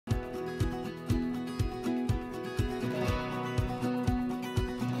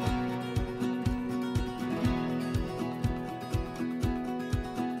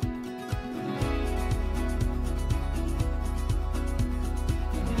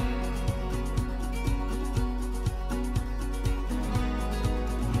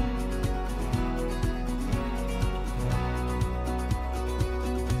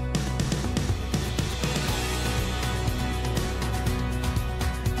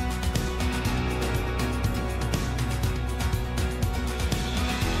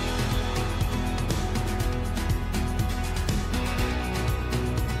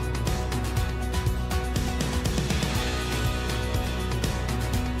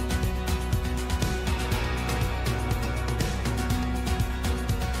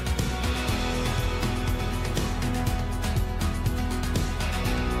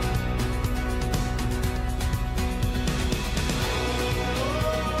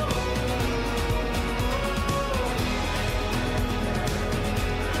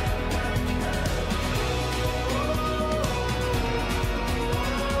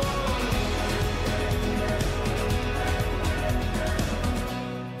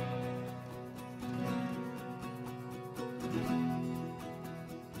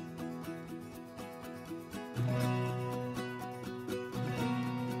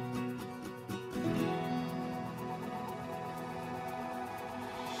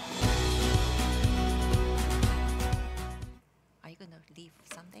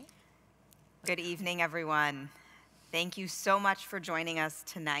Good evening, everyone. Thank you so much for joining us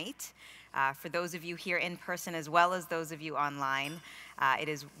tonight. For those of you here in person as well as those of you online, it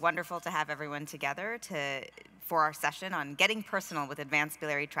is wonderful to have everyone together for our session on Getting Personal with Advanced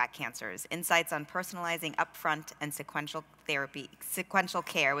Biliary Tract Cancers, Insights on Personalizing Upfront and Sequential Care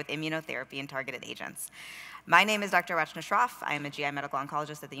with Immunotherapy and Targeted Agents. My name is Dr. Shroff. I am a GI medical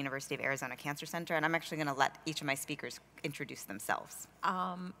oncologist at the University of Arizona Cancer Center, and I'm actually going to let each of my speakers introduce themselves.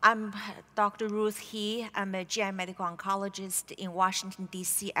 I'm Dr. Ruth He. I'm a GI medical oncologist in Washington,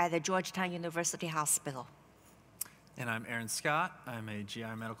 D.C. at the Georgetown University Hospital. And I'm Aaron Scott. I'm a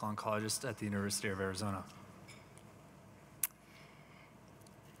GI medical oncologist at the University of Arizona.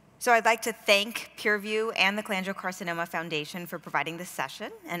 So I'd like to thank PureView and the Cholangiocarcinoma Foundation for providing this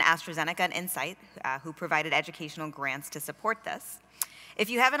session, and AstraZeneca and Insight, who provided educational grants to support this.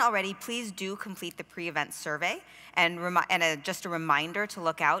 If you haven't already, please do complete the pre-event survey, and just a reminder to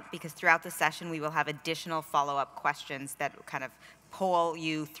look out, because throughout the session we will have additional follow-up questions that kind of poll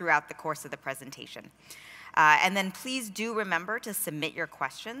you throughout the course of the presentation. And then please do remember to submit your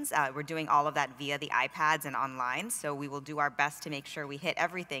questions. We're doing all of that via the iPads and online, so we will do our best to make sure we hit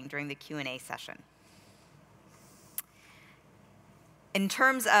everything during the Q&A session. In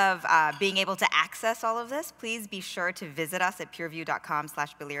terms of being able to access all of this, please be sure to visit us at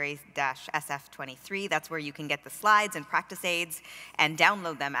pureview.com/biliary-sf23. That's where you can get the slides and practice aids and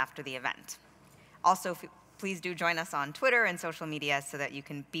download them after the event. Also, please do join us on Twitter and social media so that you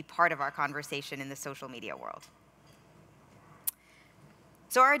can be part of our conversation in the social media world.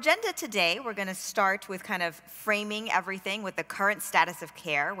 So our agenda today, we're going to start with kind of framing everything with the current status of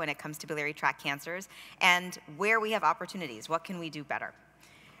care when it comes to biliary tract cancers and where we have opportunities. What can we do better?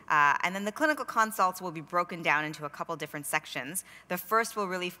 And then the clinical consults will be broken down into a couple different sections. The first will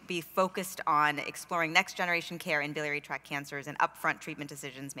really be focused on exploring next generation care in biliary tract cancers and upfront treatment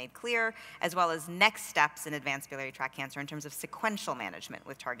decisions made clear, as well as next steps in advanced biliary tract cancer in terms of sequential management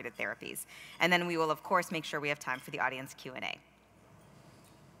with targeted therapies. And then we will, of course, make sure we have time for the audience Q&A.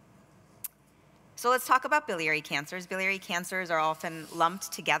 So let's talk about biliary cancers. Biliary cancers are often lumped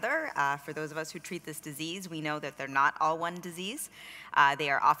together. For those of us who treat this disease, we know that they're not all one disease.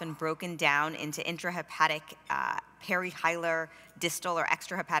 They are often broken down into intrahepatic, perihilar, distal, or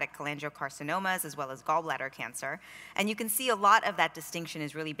extrahepatic cholangiocarcinomas, as well as gallbladder cancer. And you can see a lot of that distinction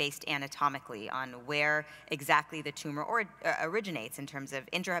is really based anatomically on where exactly the tumor originates in terms of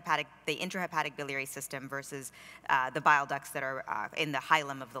the intrahepatic biliary system versus the bile ducts that are in the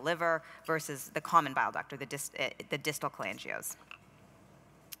hilum of the liver versus the common bile duct, or the distal cholangios.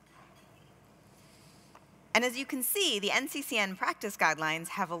 And as you can see, the NCCN practice guidelines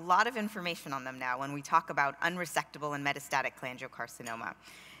have a lot of information on them now when we talk about unresectable and metastatic cholangiocarcinoma.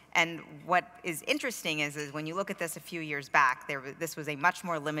 And what is interesting is when you look at this a few years back, this was a much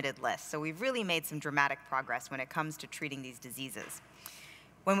more limited list. So we've really made some dramatic progress when it comes to treating these diseases.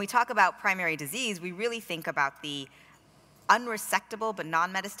 When we talk about primary disease, we really think about the unresectable but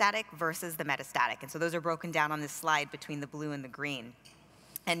non-metastatic versus the metastatic. And so those are broken down on this slide between the blue and the green.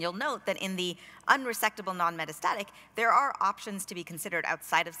 And you'll note that in the unresectable non-metastatic, there are options to be considered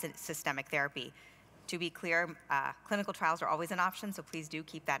outside of systemic therapy. To be clear, clinical trials are always an option, so please do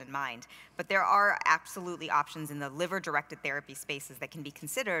keep that in mind. But there are absolutely options in the liver-directed therapy spaces that can be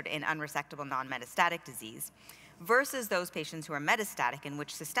considered in unresectable non-metastatic disease, versus those patients who are metastatic, in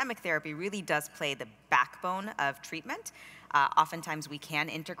which systemic therapy really does play the backbone of treatment. Oftentimes we can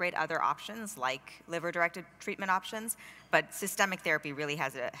integrate other options like liver-directed treatment options, but systemic therapy really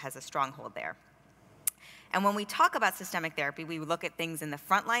has a stronghold there. And when we talk about systemic therapy, we look at things in the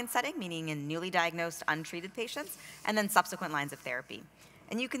frontline setting, meaning in newly diagnosed, untreated patients, and then subsequent lines of therapy.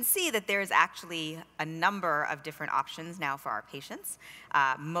 And you can see that there's actually a number of different options now for our patients.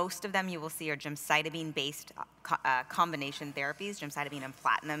 Most of them you will see are gemcitabine-based combination therapies, gemcitabine and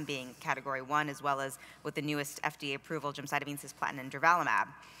platinum being category 1, as well as with the newest FDA approval, gemcitabine, cisplatin, and durvalumab.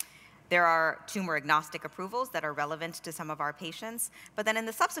 There are tumor-agnostic approvals that are relevant to some of our patients, but then in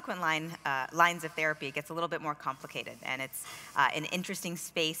the subsequent lines of therapy, it gets a little bit more complicated, and it's an interesting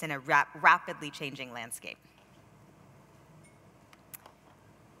space in a rapidly changing landscape.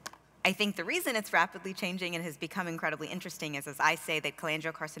 I think the reason it's rapidly changing and has become incredibly interesting is, as I say, that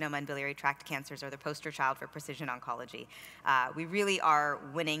cholangiocarcinoma and biliary tract cancers are the poster child for precision oncology. We really are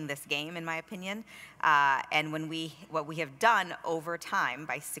winning this game, in my opinion. And what we have done over time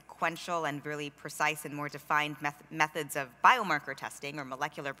by sequential and really precise and more defined methods of biomarker testing or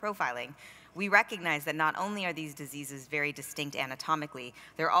molecular profiling, we recognize that not only are these diseases very distinct anatomically,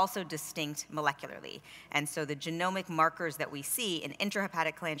 they're also distinct molecularly. And so the genomic markers that we see in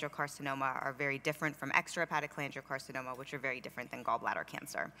intrahepatic cholangiocarcinoma are very different from extrahepatic cholangiocarcinoma, which are very different than gallbladder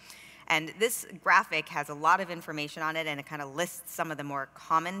cancer. And this graphic has a lot of information on it, and it kind of lists some of the more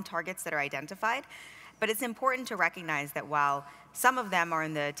common targets that are identified. But it's important to recognize that while some of them are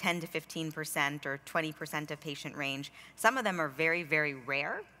in the 10 to 15% or 20% of patient range, some of them are very, very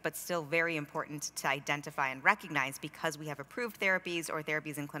rare, but still very important to identify and recognize because we have approved therapies or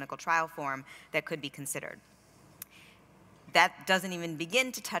therapies in clinical trial form that could be considered. That doesn't even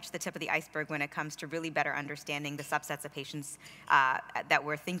begin to touch the tip of the iceberg when it comes to really better understanding the subsets of patients that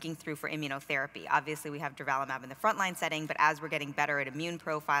we're thinking through for immunotherapy. Obviously, we have durvalumab in the frontline setting, but as we're getting better at immune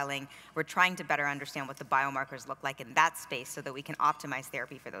profiling, we're trying to better understand what the biomarkers look like in that space so that we can optimize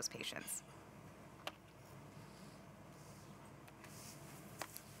therapy for those patients.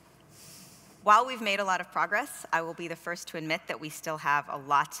 While we've made a lot of progress, I will be the first to admit that we still have a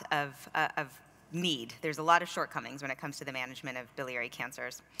lot of need. There's a lot of shortcomings when it comes to the management of biliary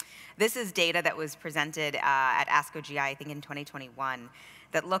cancers. This is data that was presented at ASCO GI, I think in 2021,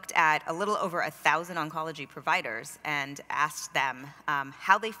 that looked at a little over 1,000 oncology providers and asked them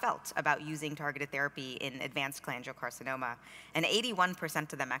how they felt about using targeted therapy in advanced cholangiocarcinoma. And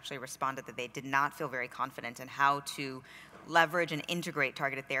 81% of them actually responded that they did not feel very confident in how to leverage and integrate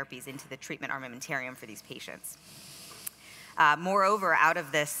targeted therapies into the treatment armamentarium for these patients. Moreover, out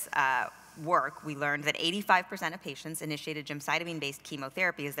of this work, we learned that 85% of patients initiated gemcitabine-based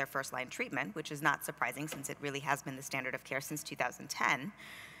chemotherapy as their first-line treatment, which is not surprising since it really has been the standard of care since 2010.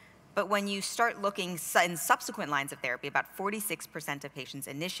 But when you start looking in subsequent lines of therapy, about 46% of patients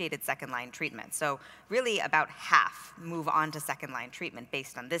initiated second-line treatment. So really about half move on to second-line treatment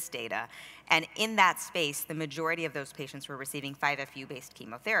based on this data. And in that space, the majority of those patients were receiving 5-FU-based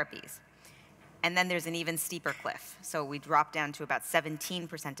chemotherapies. And then there's an even steeper cliff. So we drop down to about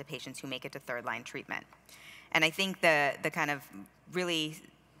 17% of patients who make it to third-line treatment. And I think the kind of really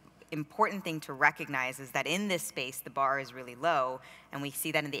important thing to recognize is that in this space, the bar is really low, and we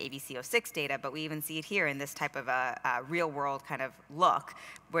see that in the ABC06 data, but we even see it here in this type of a real-world kind of look,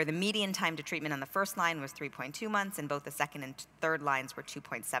 where the median time to treatment on the first line was 3.2 months, and both the second and third lines were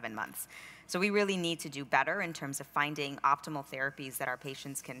 2.7 months. So we really need to do better in terms of finding optimal therapies that our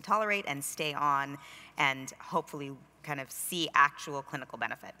patients can tolerate and stay on, and hopefully kind of see actual clinical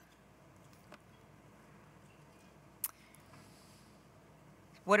benefit.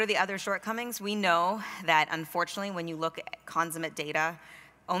 What are the other shortcomings? We know that, unfortunately, when you look at consummate data,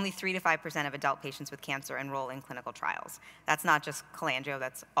 only 3 to 5% of adult patients with cancer enroll in clinical trials. That's not just cholangio,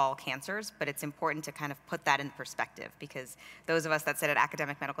 that's all cancers, but it's important to kind of put that in perspective, because those of us that sit at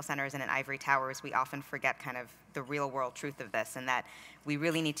academic medical centers and in ivory towers, we often forget kind of the real world truth of this, and that we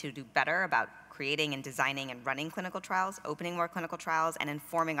really need to do better about creating and designing and running clinical trials, opening more clinical trials, and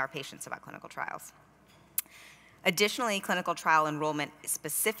informing our patients about clinical trials. Additionally, clinical trial enrollment,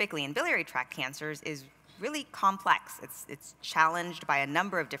 specifically in biliary tract cancers, is really complex. It's challenged by a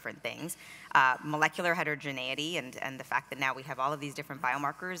number of different things, molecular heterogeneity and the fact that now we have all of these different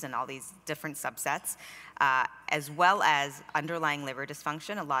biomarkers and all these different subsets, as well as underlying liver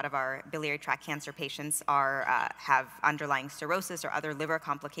dysfunction. A lot of our biliary tract cancer patients have underlying cirrhosis or other liver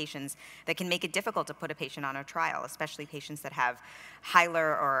complications that can make it difficult to put a patient on a trial, especially patients that have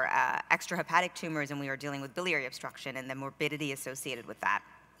hilar or extrahepatic tumors, and we are dealing with biliary obstruction and the morbidity associated with that.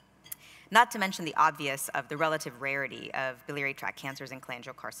 Not to mention the obvious of the relative rarity of biliary tract cancers and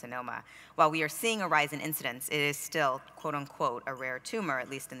cholangiocarcinoma. While we are seeing a rise in incidence, it is still, quote unquote, a rare tumor, at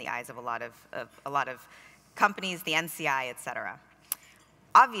least in the eyes of a lot of companies, the NCI, et cetera.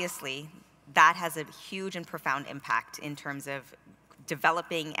 Obviously, that has a huge and profound impact in terms of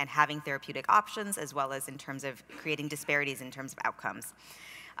developing and having therapeutic options, as well as in terms of creating disparities in terms of outcomes.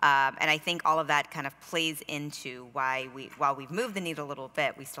 And I think all of that kind of plays into why while we've moved the needle a little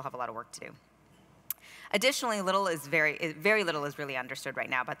bit, we still have a lot of work to do. Additionally, very little is really understood right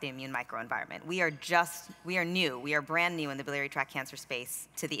now about the immune microenvironment. We are brand new in the biliary tract cancer space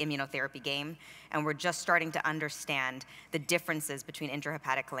to the immunotherapy game, and we're just starting to understand the differences between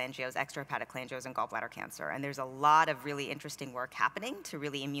intrahepatic cholangiomas, extrahepatic cholangiomas, and gallbladder cancer. And there's a lot of really interesting work happening to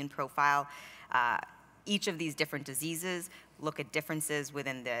really immune profile each of these different diseases, look at differences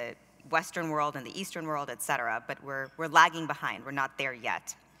within the Western world and the Eastern world, et cetera, but we're lagging behind. We're not there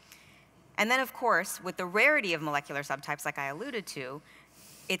yet. And then, of course, with the rarity of molecular subtypes, like I alluded to,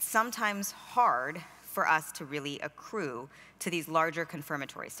 it's sometimes hard for us to really accrue to these larger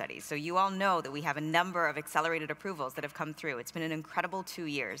confirmatory studies. So you all know that we have a number of accelerated approvals that have come through. It's been an incredible 2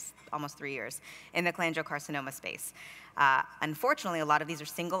 years, almost 3 years, in the cholangiocarcinoma space. Unfortunately, a lot of these are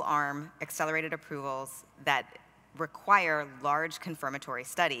single-arm accelerated approvals that require large confirmatory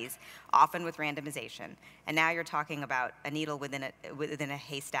studies, often with randomization. And now you're talking about a needle within a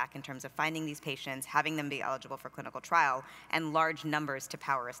haystack in terms of finding these patients, having them be eligible for clinical trial, and large numbers to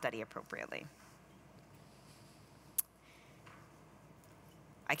power a study appropriately.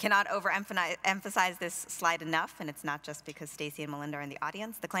 I cannot overemphasize this slide enough, and it's not just because Stacy and Melinda are in the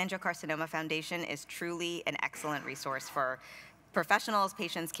audience. The Cholangiocarcinoma Foundation is truly an excellent resource for professionals,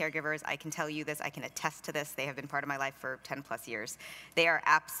 patients, caregivers. I can tell you this, I can attest to this. They have been part of my life for 10 plus years. They are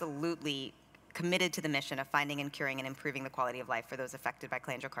absolutely committed to the mission of finding and curing and improving the quality of life for those affected by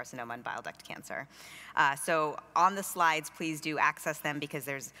cholangiocarcinoma and bile duct cancer. So on the slides, please do access them because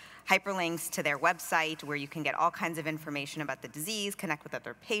there's hyperlinks to their website where you can get all kinds of information about the disease, connect with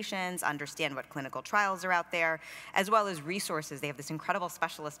other patients, understand what clinical trials are out there, as well as resources. They have this incredible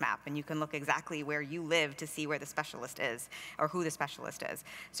specialist map, and you can look exactly where you live to see where the specialist is or who the specialist is.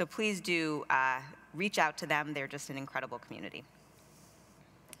 So please do reach out to them. They're just an incredible community.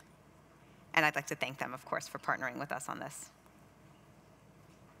 And I'd like to thank them, of course, for partnering with us on this.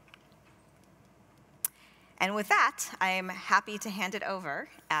 And with that, I am happy to hand it over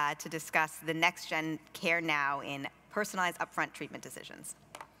to discuss the next-gen care now in personalized upfront treatment decisions.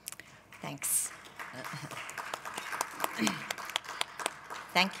 Thanks.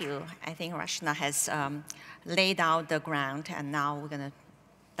 Thank you. I think Rashna has laid out the ground, and now we're going to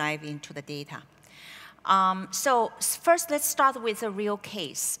dive into the data. So first, let's start with a real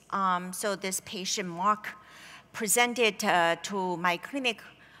case. So this patient, Mark, presented to my clinic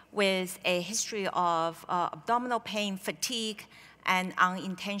with a history of abdominal pain, fatigue, and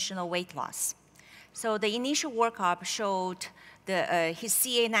unintentional weight loss. So the initial workup showed his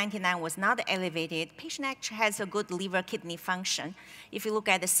CA99 was not elevated. Patient actually has a good liver-kidney function. If you look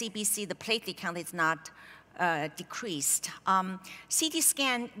at the CBC, the platelet count is not decreased. CT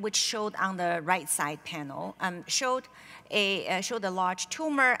scan, which showed on the right side panel, showed a large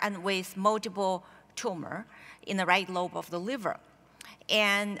tumor and with multiple tumor in the right lobe of the liver.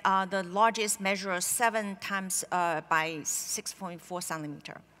 And the largest measure 7 times by 6.4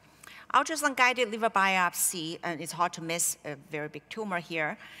 centimeter. Ultrasound-guided liver biopsy, and it's hard to miss a very big tumor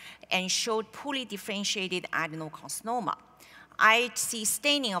here, and showed poorly differentiated adenocarcinoma. IHC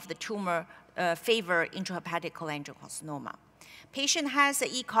staining of the tumor favor intrahepatic cholangiocarcinoma. Patient has an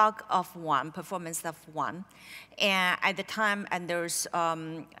ECOG of 1, performance of 1, and at the time, and there's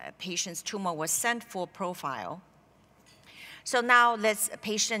patient's tumor was sent for profile. So now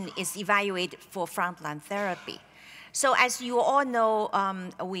patient is evaluated for frontline therapy. So as you all know,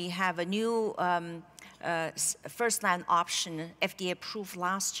 we have a new first-line option, FDA approved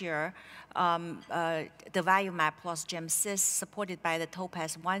last year, durvalumab plus gemcitabine, supported by the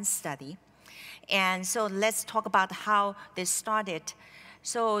TOPAZ-1 study. And so let's talk about how this started.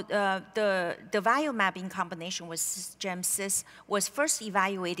 So the durvalumab in combination with gemcitabine was first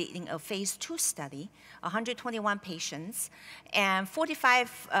evaluated in a phase 2 study, 121 patients, and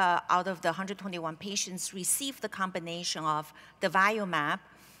 45 out of the 121 patients received the combination of durvalumab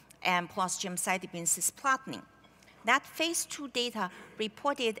and plus gemcitabine cisplatin. That phase 2 data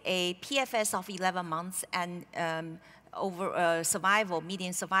reported a PFS of 11 months and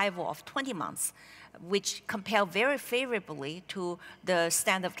median survival of 20 months, which compare very favorably to the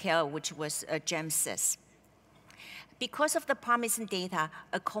standard of care, which was gemcitabine. Because of the promising data,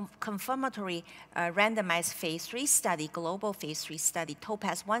 a confirmatory randomized phase 3 study, global phase 3 study,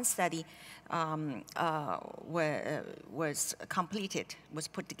 TOPAZ-1 study, was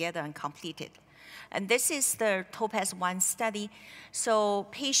put together and completed. And this is the TOPAZ-1 study. So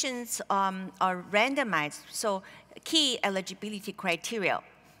patients are randomized. So key eligibility criteria.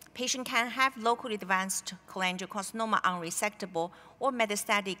 Patient can have locally advanced cholangiocarcinoma, unresectable, or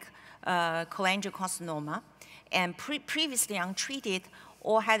metastatic cholangiocarcinoma, and previously untreated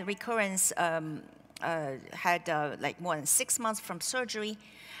or had recurrence, like more than 6 months from surgery,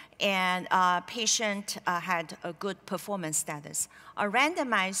 and patient had a good performance status. Are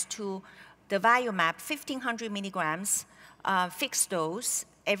randomized to durvalumab 1,500 milligrams, fixed dose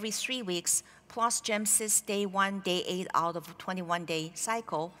every 3 weeks, plus gemcitabine day 1, day 8 out of 21-day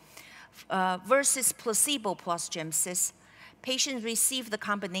cycle, versus placebo plus gemcitabine. Patients receive the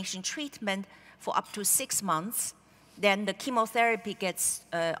combination treatment for up to 6 months. Then the chemotherapy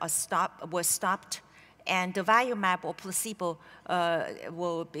was stopped, and durvalumab or placebo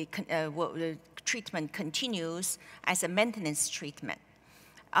treatment continues as a maintenance treatment.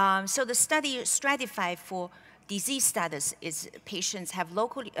 So the study stratified for disease status is patients have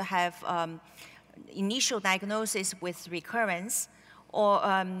initial diagnosis with recurrence or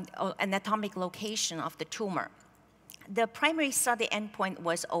anatomic location of the tumor. The primary study endpoint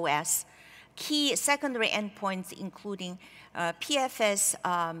was OS. Key secondary endpoints including PFS,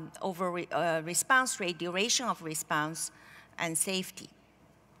 response rate, duration of response, and safety.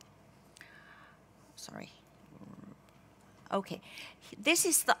 Sorry. Okay, this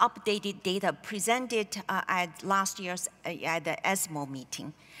is the updated data presented at last year's at the ESMO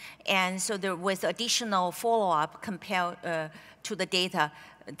meeting. And so there was additional follow-up compared to the data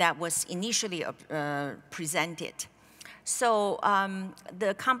that was initially presented. So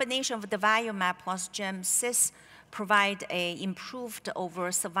the combination of durvalumab plus gem/cis provide a improved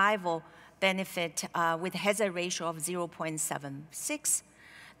overall survival benefit with hazard ratio of 0.76.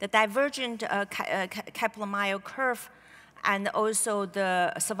 The divergent Kaplan-Meier curve and also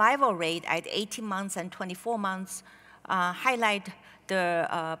the survival rate at 18 months and 24 months highlight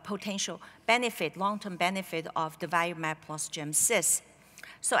the potential benefit, long-term benefit of durvalumab plus gem/cis.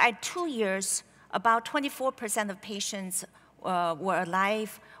 So at 2 years, about 24% of patients were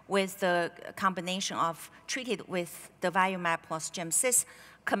alive with the combination of treated with durvalumab plus gem/cis,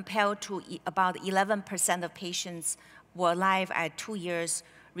 compared to about 11% of patients were alive at 2 years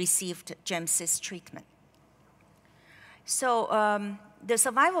received gem/cis treatment. So the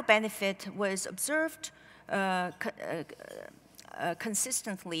survival benefit was observed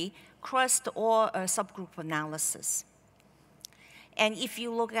consistently across all subgroup analysis. And if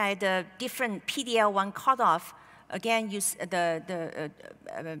you look at the different PD-L1 cutoff, again, you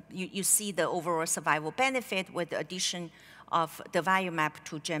see the overall survival benefit with the addition of durvalumab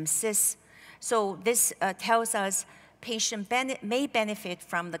to gem/cis. So this tells us patients may benefit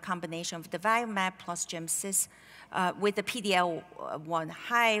from the combination of durvalumab plus gem/cis with the PD-L1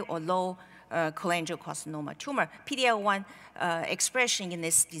 high or low cholangiocarcinoma tumor. PD-L1 expression in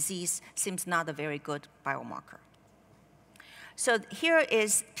this disease seems not a very good biomarker. So here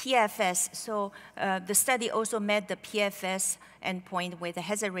is PFS. So the study also met the PFS endpoint with a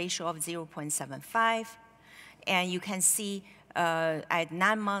hazard ratio of 0.75. And you can see at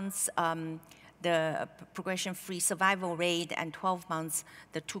 9 months, the progression-free survival rate, and 12 months,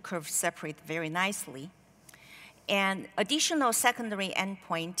 the two curves separate very nicely. And additional secondary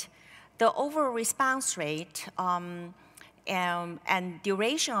endpoint, the overall response rate and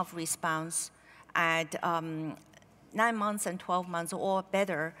duration of response at 9 months and 12 months or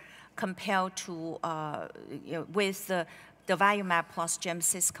better compared to with the durvalumab plus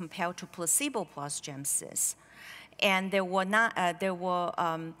gem/cis compared to placebo plus gem/cis. And there were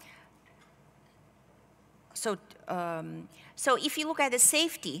so if you look at the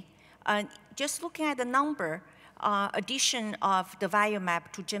safety, just looking at the number, addition of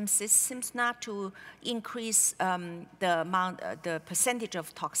durvalumab to gem/cis seems not to increase the percentage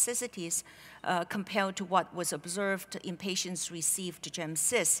of toxicities compared to what was observed in patients received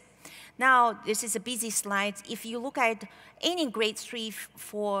gem/cis. Now, this is a busy slide. If you look at any grade 3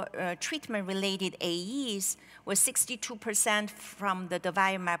 for treatment-related AEs, was 62% from the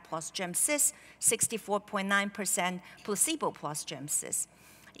durvalumab plus gem/cis, 64.9% placebo plus gem/cis.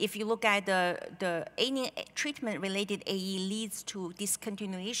 If you look at any treatment-related AE leads to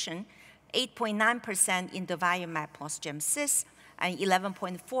discontinuation, 8.9% in durvalumab plus gem/cis, and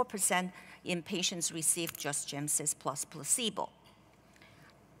 11.4% in patients received just gem/cis plus placebo.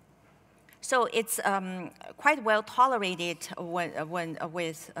 So it's quite well tolerated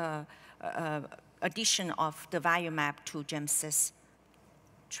with addition of durvalumab to gem/cis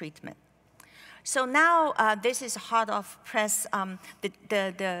treatment. So now this is hot off press, the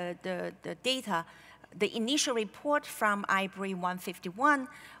data. The initial report from IBRI 151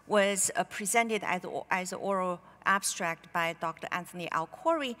 was presented as an oral abstract by Dr. Anthony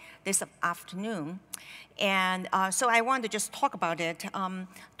Alcori this afternoon. And so I want to just talk about it,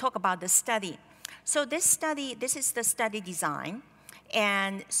 talk about the study. So this is the study design.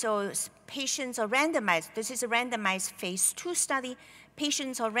 And so patients are randomized. This is a randomized phase 2 study.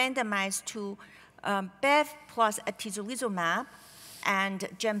 Patients are randomized to Bev plus atezolizumab and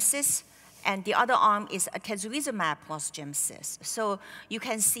gem/cis, and the other arm is atezolizumab plus gem/cis. So you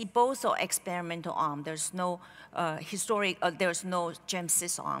can see both are experimental arm. There's no there's no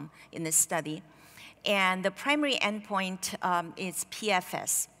gem/cis arm in this study. And the primary endpoint is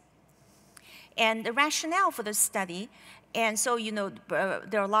PFS. And the rationale for the study, and so,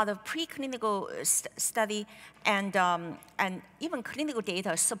 there are a lot of preclinical study and even clinical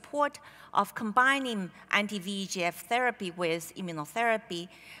data support of combining anti-VEGF therapy with immunotherapy.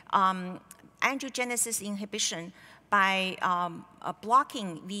 Angiogenesis inhibition by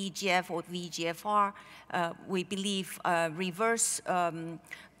blocking VEGF or VEGFR, we believe reverse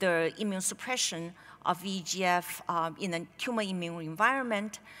the immunosuppression of VEGF in a tumor immune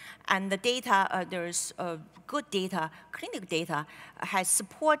environment. And the data, there's good data, clinical data, has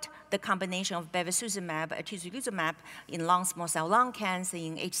support the combination of bevacizumab, atezolizumab in non-small cell lung cancer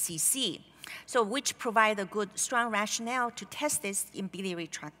in HCC. So which provide a good, strong rationale to test this in biliary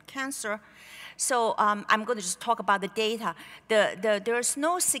tract cancer. So I'm going to just talk about the data. There's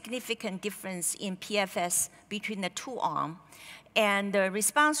no significant difference in PFS between the two arms, and the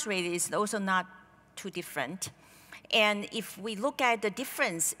response rate is also not too different. And if we look at the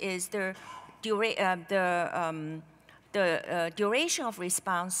difference, is the duration of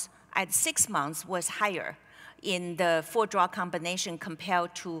response at 6 months was higher in the 4-drug combination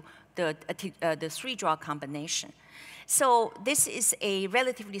compared to the 3-drug combination. So this is a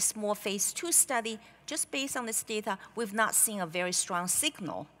relatively small phase 2 study. Just based on this data, we've not seen a very strong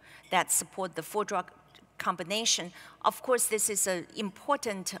signal that support the 4-drug combination. Of course, this is an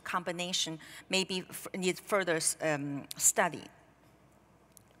important combination, maybe needs further study.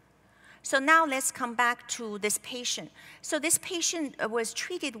 So now let's come back to this patient. So this patient was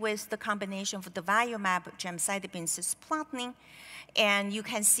treated with the combination of the durvalumab, gemcitabine, cisplatin, and you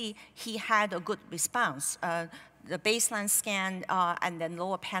can see he had a good response. The baseline scan and then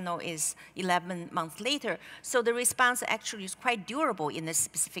lower panel is 11 months later. So the response actually is quite durable in this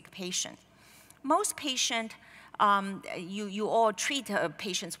specific patient. Most patients, you all treat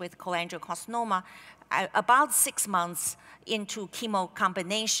patients with cholangiocarcinoma. About 6 months into chemo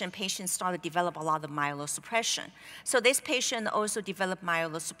combination, patients start to develop a lot of myelosuppression. So this patient also developed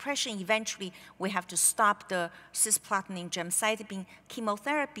myelosuppression. Eventually, we have to stop the cisplatin gemcitabine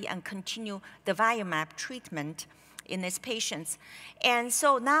chemotherapy and continue the durvalumab treatment in these patients. And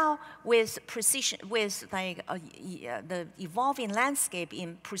so now with precision, with like the evolving landscape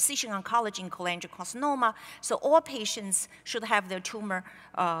in precision oncology in cholangiocarcinoma, so all patients should have their tumor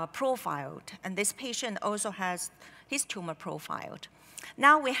profiled. And this patient also has his tumor profiled.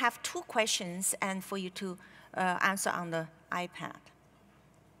 Now we have 2 questions and for you to answer on the iPad,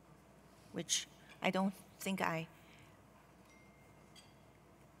 which I don't think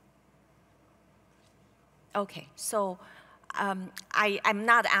Okay, so I'm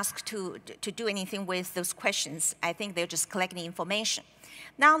not asked to do anything with those questions. I think they're just collecting information.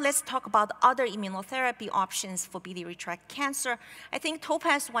 Now let's talk about other immunotherapy options for biliary tract cancer. I think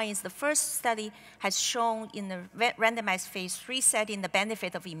TOPAZ-1 is the first study has shown in the randomized phase 3 setting the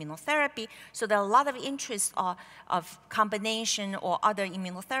benefit of immunotherapy. So there are a lot of interest of combination or other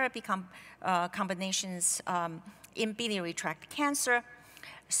immunotherapy combinations in biliary tract cancer.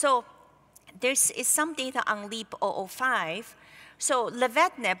 So there is some data on LEAP-005. So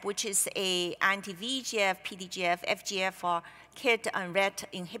lenvatinib, which is a anti-VEGF, PDGF, FGFR, KIT, and RET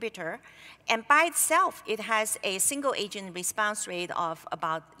inhibitor, and by itself, it has a single-agent response rate of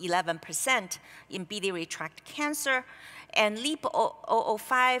about 11% in biliary tract cancer. And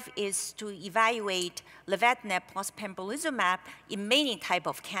LEAP-005 is to evaluate lenvatinib plus pembrolizumab in many types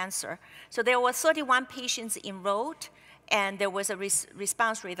of cancer. So there were 31 patients enrolled, and there was a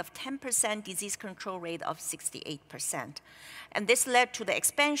response rate of 10%, disease control rate of 68%. And this led to the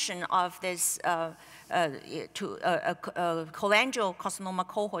expansion of this cholangiocarcinoma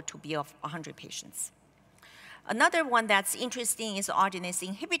cohort to be of 100 patients. Another one that's interesting is arginase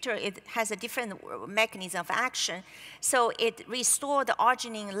inhibitor. It has a different mechanism of action. So it restored the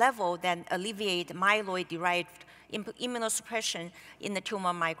arginine level that alleviate myeloid-derived immunosuppression in the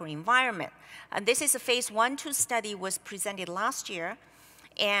tumor microenvironment. And this is a phase 1/2 study was presented last year,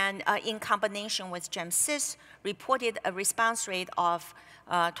 and in combination with GemCis, reported a response rate of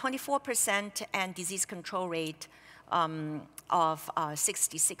 24% and disease control rate of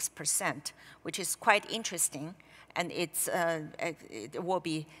 66%, which is quite interesting, and it will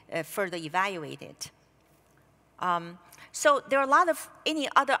be further evaluated. So there are a lot of any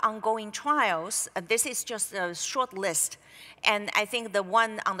other ongoing trials. This is just a short list. And I think the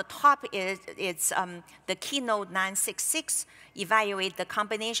one on the top is the Keynote 966, evaluate the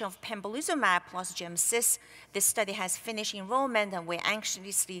combination of pembrolizumab plus GemCis. This study has finished enrollment, and we're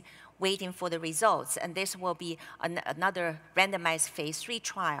anxiously waiting for the results. And this will be another randomized phase 3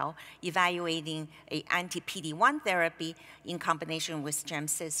 trial evaluating an anti-PD-1 therapy in combination with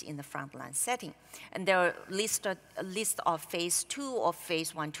GemCis in the frontline setting. And there are a list of phase 2 or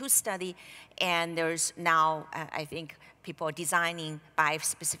phase 1/2 study, and there's now, I think, people are designing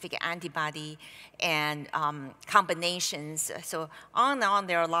bispecific antibody and combinations. So on and on,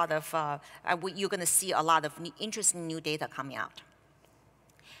 there are a lot of, you're going to see a lot of interesting new data coming out.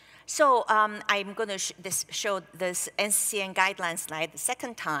 So I'm going to show this NCCN guideline slide the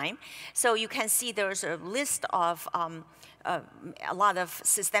second time. So you can see there's a list of a lot of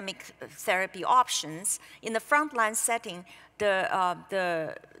systemic therapy options. In the frontline setting,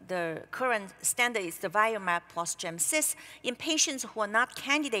 the current standard is the Viomab plus Gemcis. In patients who are not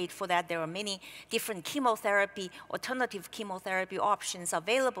candidate for that, there are many different chemotherapy, alternative chemotherapy options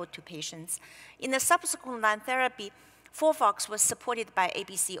available to patients. In the subsequent line therapy, FOLFOX was supported by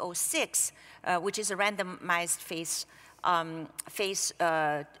ABC06, which is a randomized phase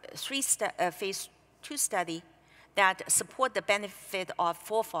 2 study that support the benefit of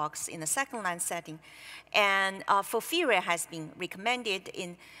FOLFOX in the second-line setting. And FOLFIRI has been recommended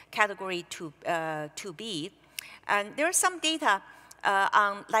in category 2B. And there is some data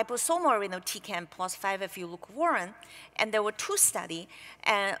on liposomal irinotecan plus 5-FU-leucovorin, and there were 2 studies.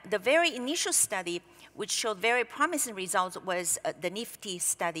 And the very initial study, which showed very promising results, was the NIFTY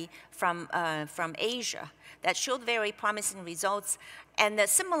study from Asia that showed very promising results. And a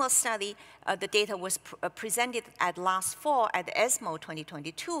similar study, the data was presented at last fall at ESMO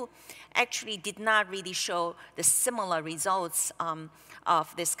 2022, actually did not really show the similar results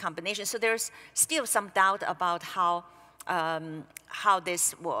of this combination. So there's still some doubt about how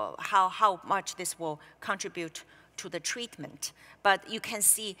much this will contribute to the treatment. But you can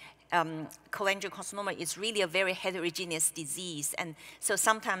see cholangiocarcinoma is really a very heterogeneous disease. And so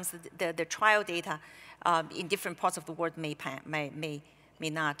sometimes the trial data in different parts of the world may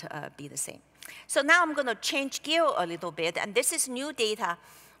not be the same. So now I'm going to change gear a little bit. And this is new data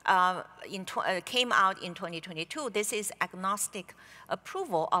came out in 2022. This is agnostic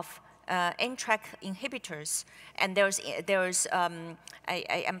approval of NTRK inhibitors. And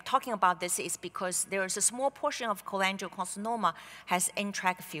I'm talking about this is because there is a small portion of cholangiocarcinoma has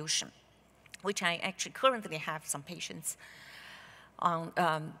NTRK fusion, which I actually currently have some patients on.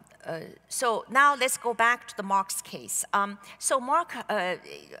 So now let's go back to the Mark's case. So Mark,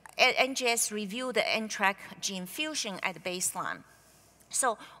 NGS reviewed the NTRK gene fusion at baseline.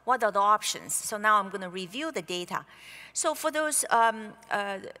 So what are the options? So now I'm going to review the data. So for those,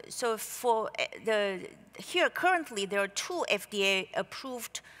 here currently there are 2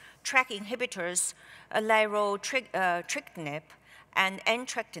 FDA-approved TRK inhibitors, liratriptanib and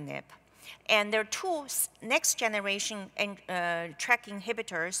entrectinib. And there are 2 next-generation TRK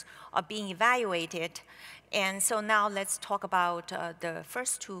inhibitors are being evaluated. And so now let's talk about the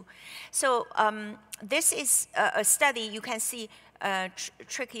first 2. So this is a study. You can see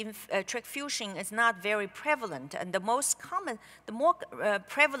TRK fusion is not very prevalent. And the more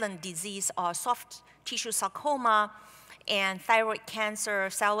prevalent disease are soft tissue sarcoma and thyroid cancer,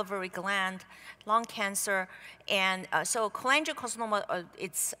 salivary gland, lung cancer. And so cholangiocarcinoma,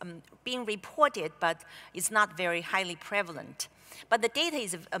 it's being reported, but it's not very highly prevalent. But the data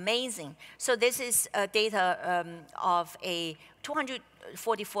is amazing. So this is data of a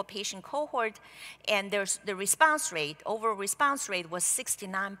 244 patient cohort, and there's the response rate, overall response rate was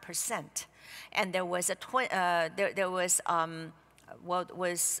 69%. And there was 21%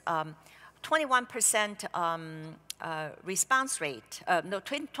 response rate,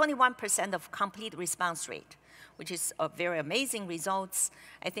 21% of complete response rate, which is a very amazing results.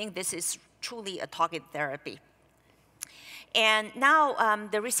 I think this is truly a target therapy. And now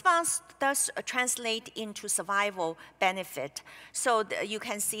the response does translate into survival benefit. So you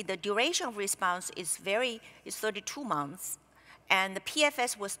can see the duration of response is 32 months, and the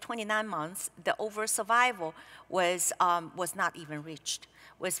PFS was 29 months. The overall survival was not even reached.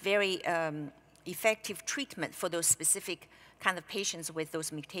 Was very effective treatment for those specific kind of patients with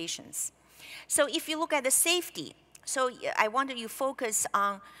those mutations. So if you look at the safety, so I want you to focus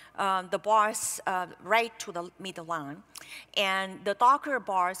on the bars right to the middle line. And the darker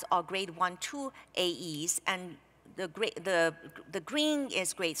bars are grade 1, 2 AEs, and the green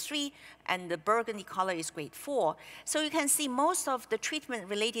is grade 3, and the burgundy color is grade 4. So you can see most of the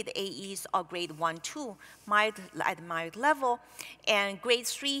treatment-related AEs are grade 1, 2, mild at mild level, and grade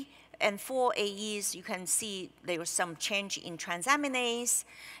 3 and 4 AEs, you can see there was some change in transaminase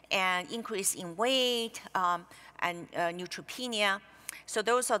and increase in weight and neutropenia. So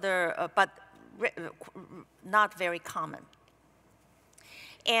those are the, but not very common.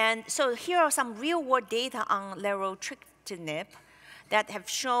 And so here are some real-world data on liratriptanib that have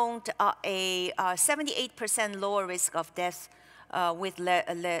shown a 78% lower risk of death with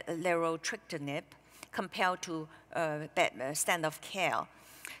liratriptanib compared to standard of care.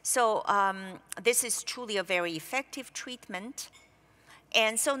 So this is truly a very effective treatment.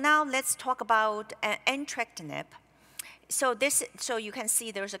 And so now let's talk about entrectinib. so you can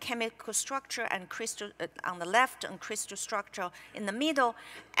see there's a chemical structure and crystal on the left and crystal structure in the middle,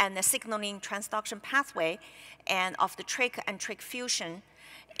 and the signaling transduction pathway, and of the TRK and TRK fusion.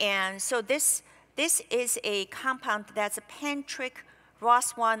 And so this is a compound that's a pan-TRK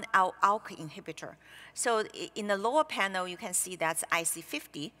ROS1 ALK inhibitor. So in the lower panel, you can see that's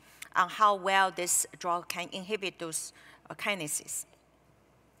IC50 on how well this drug can inhibit those kinases.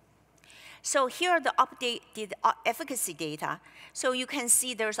 So here are the updated efficacy data. So you can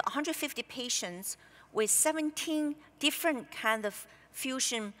see there's 150 patients with 17 different kind of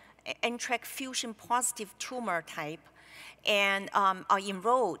fusion, NTRK fusion positive tumor type, and are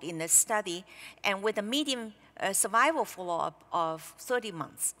enrolled in the study, and with a median survival follow-up of 30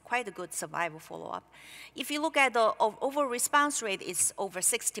 months, quite a good survival follow-up. If you look at the overall response rate, it's over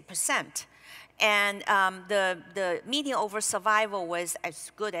 60%. And the median overall survival was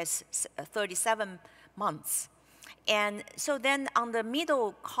as good as 37 months. And so then on the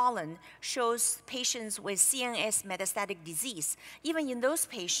middle column shows patients with CNS metastatic disease. Even in those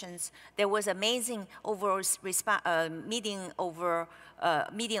patients, there was amazing overall median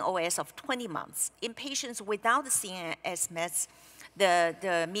OS of 20 months. In patients without CNS mets,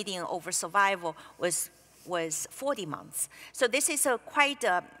 the median overall survival was 40 months. So this is a quite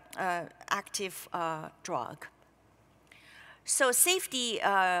active drug. So safety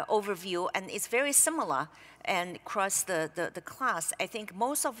overview, and it's very similar and across the class. I think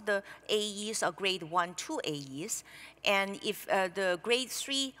most of the AEs are grade 1, 2 AEs, and if the grade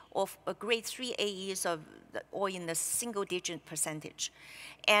 3 AEs are all in the single-digit percentage.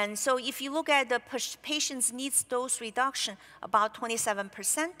 And so if you look at the patient's needs dose reduction, about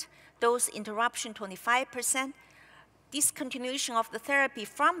 27%, dose interruption 25%, discontinuation of the therapy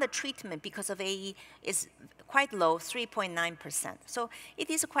from the treatment because of AE is quite low, 3.9%. So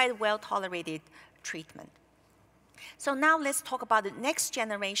it is a quite well-tolerated treatment. So now let's talk about the next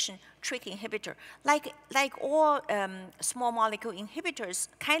generation TRK inhibitor. Like all small molecule inhibitors,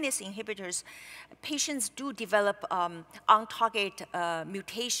 kinase inhibitors, patients do develop on-target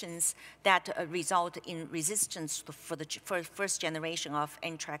mutations that result in resistance for the first generation of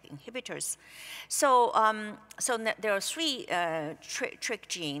NTRK inhibitors. So, there are 3 TRK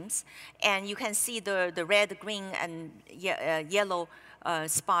genes, and you can see the red, green, and yellow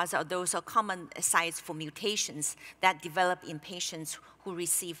spots those are common sites for mutations that develop in patients who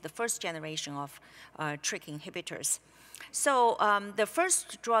receive the first generation of TRK inhibitors. So the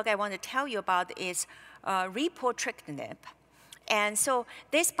first drug I want to tell you about is repotrectinib. And so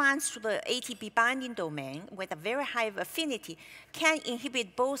this binds to the ATP binding domain with a very high affinity, can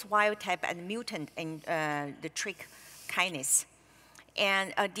inhibit both wild type and mutant in the TRK kinase.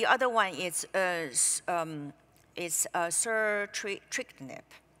 And the other one is sirtuximab,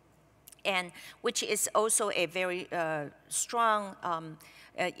 and which is also a very strong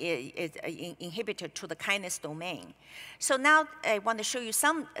inhibitor to the kinase domain. So now I want to show you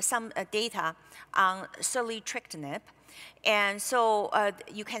some data on sirtuximab, and so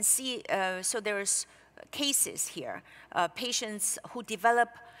you can see. So there's cases here, patients who develop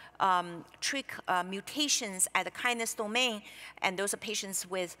TRK mutations at the kinase domain, and those are patients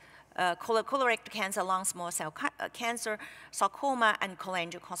with colorectal cancer, lung small cell cancer, sarcoma, and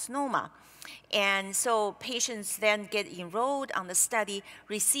cholangiocarcinoma. And so patients then get enrolled on the study,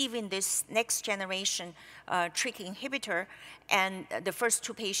 receiving this next generation TRK inhibitor. And the first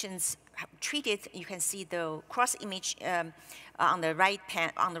 2 patients treated, you can see the cross image on the right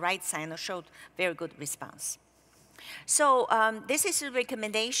side showed very good response. So this is a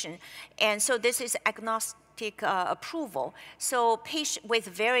recommendation, and so this is agnostic approval. So patient with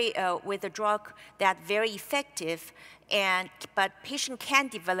a drug that's very effective, but patient can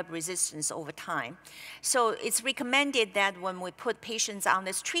develop resistance over time. So it's recommended that when we put patients on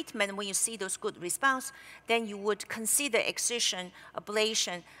this treatment, when you see those good response, then you would consider excision,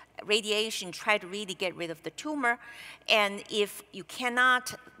 ablation, radiation, try to really get rid of the tumor. And if you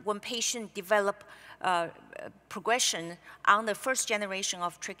cannot, when patient develop progression on the first generation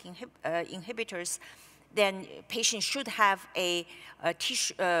of TRK inhibitors, then patients should have a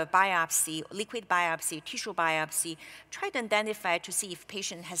tissue biopsy, liquid biopsy, tissue biopsy, try to identify to see if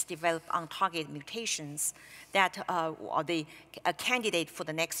patient has developed on-target mutations that are a candidate for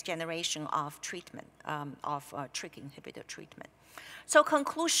the next generation of treatment, of TRK inhibitor treatment. So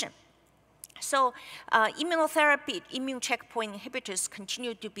conclusion. So immunotherapy, immune checkpoint inhibitors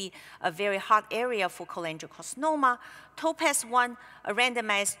continue to be a very hot area for cholangiocarcinoma. TOPAZ-1, a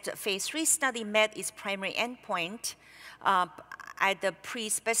randomized phase 3 study, met its primary endpoint. at the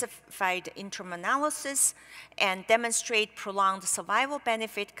pre-specified interim analysis and demonstrate prolonged survival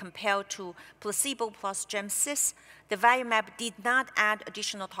benefit compared to placebo plus gemcis. The Durvalumab did not add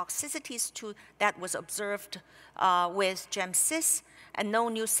additional toxicities to that was observed with gemcis, and no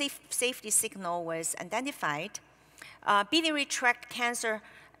new safety signal was identified. Biliary tract cancer,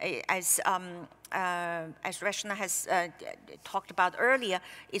 as Rachna has talked about earlier,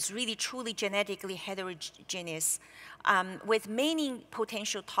 is really truly genetically heterogeneous with many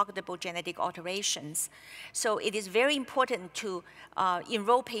potential targetable genetic alterations. So it is very important to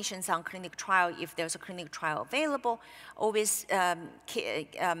enroll patients on clinical trial if there's a clinical trial available. Always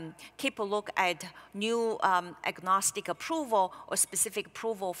keep a look at new agnostic approval or specific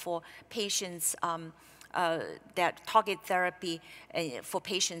approval for patients that target therapy for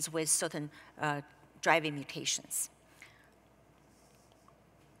patients with certain driving mutations.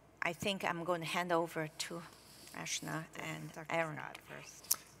 I think I'm going to hand over to Rachna and Dr. Aaron. Scott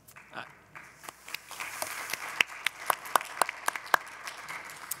first.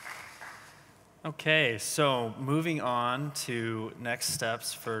 Okay, so moving on to next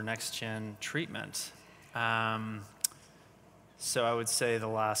steps for next-gen treatment. So I would say the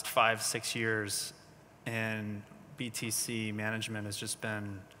last 5-6 years in BTC management has just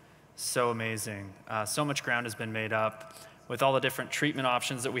been so amazing. So much ground has been made up with all the different treatment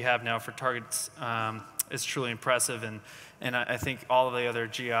options that we have now for targets. It's truly impressive, and I think all of the other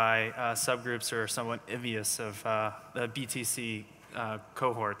GI subgroups are somewhat envious of the BTC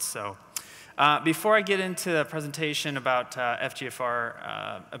cohorts. So before I get into the presentation about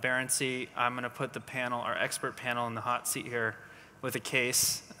FGFR aberrancy, I'm going to put the panel, our expert panel, in the hot seat here with a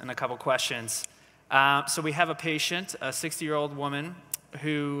case and a couple questions. So we have a patient, a 60-year-old woman,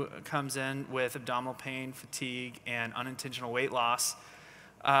 who comes in with abdominal pain, fatigue, and unintentional weight loss,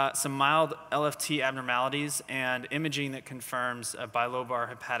 some mild LFT abnormalities, and imaging that confirms a bilobar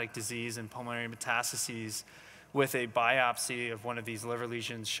hepatic disease and pulmonary metastases with a biopsy of one of these liver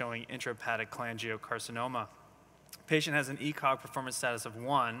lesions showing intrahepatic cholangiocarcinoma. Patient has an ECOG performance status of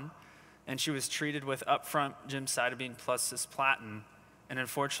 1, and she was treated with upfront gemcitabine plus cisplatin, and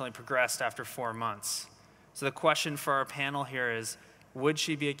unfortunately progressed after 4 months. So the question for our panel here is, would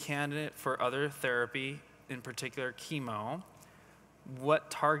she be a candidate for other therapy, in particular chemo? What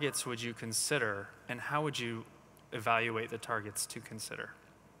targets would you consider, and how would you evaluate the targets to consider?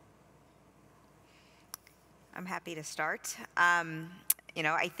 I'm happy to start. You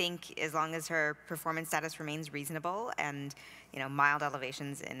know, I think as long as her performance status remains reasonable and, you know, mild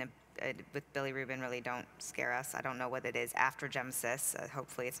elevations with bilirubin really don't scare us. I don't know what it is after gemcis.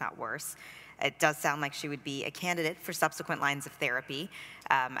 Hopefully it's not worse. It does sound like she would be a candidate for subsequent lines of therapy.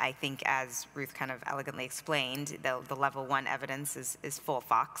 I think, as Ruth kind of elegantly explained, the level 1 evidence is full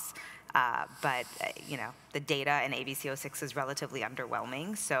FOX. But, you know, the data in ABC06 is relatively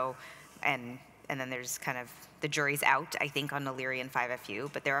underwhelming. So, and then there's kind of, the jury's out, I think, on Naliri and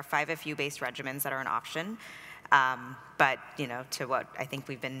 5FU. But there are 5FU-based regimens that are an option. But, you know, to what I think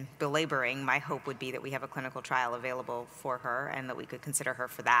we've been belaboring, my hope would be that we have a clinical trial available for her and that we could consider her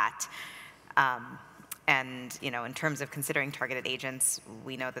for that. And, you know, in terms of considering targeted agents,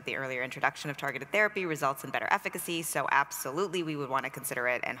 we know that the earlier introduction of targeted therapy results in better efficacy, so absolutely we would want to consider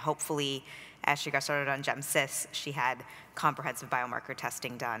it, and hopefully, as she got started on gemcis, she had comprehensive biomarker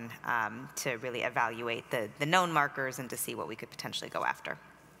testing done to really evaluate the known markers and to see what we could potentially go after.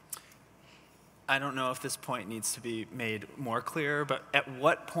 I don't know if this point needs to be made more clear, but at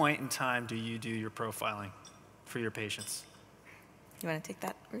what point in time do you do your profiling for your patients? You want to take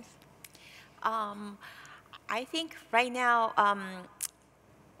that, Ruth? I think right now,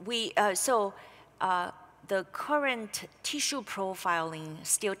 the current tissue profiling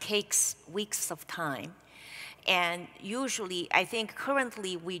still takes weeks of time. And usually, I think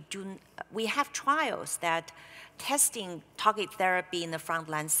currently we have trials that testing target therapy in the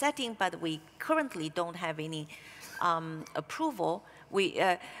frontline setting, but we currently don't have any approval.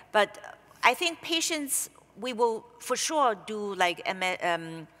 But I think patients, we will for sure do like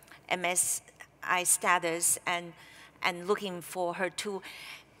MSI status and looking for her to,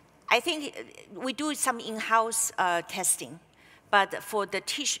 I think we do some in-house testing, but for the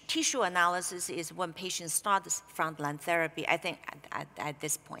tissue analysis is when patients start frontline therapy, I think at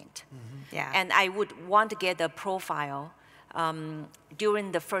this point. Mm-hmm. Yeah. And I would want to get a profile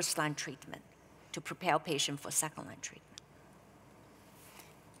during the first-line treatment to prepare patient for second-line treatment.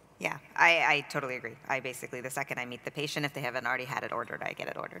 Yeah, I totally agree. I basically, the second I meet the patient, if they haven't already had it ordered, I get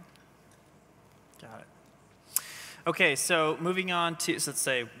it ordered. Got it. Okay, so moving on to, so let's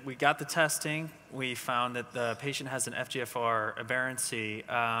say we got the testing, we found that the patient has an FGFR aberrancy.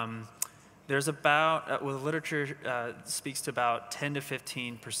 there's about, well, the literature speaks to about 10 to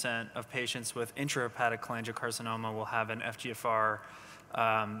 15% of patients with intrahepatic cholangiocarcinoma will have an FGFR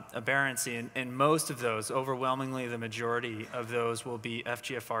aberrancy, and most of those, overwhelmingly the majority of those, will be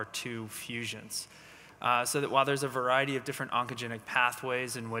FGFR2 fusions. So that while there's a variety of different oncogenic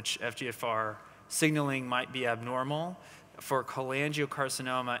pathways in which FGFR signaling might be abnormal, for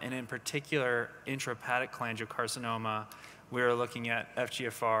cholangiocarcinoma, and in particular intrahepatic cholangiocarcinoma, we're looking at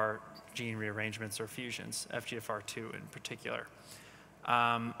FGFR gene rearrangements or fusions, FGFR2 in particular.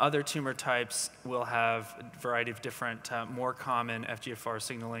 Other tumor types will have a variety of different, more common FGFR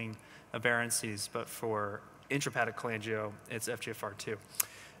signaling aberrancies, but for intrahepatic cholangio, it's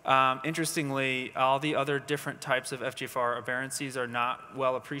FGFR2. Interestingly, all the other different types of FGFR aberrancies are not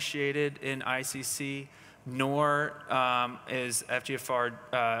well appreciated in ICC, nor is FGFR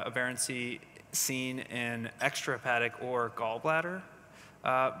aberrancy seen in extrahepatic or gallbladder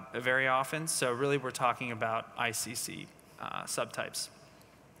very often. So really we're talking about ICC subtypes.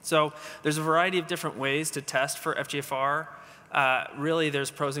 So there's a variety of different ways to test for FGFR. Really there's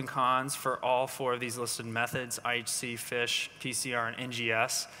pros and cons for all four of these listed methods: IHC, FISH, PCR, and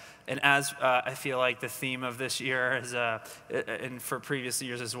NGS. And as I feel like the theme of this year is, and for previous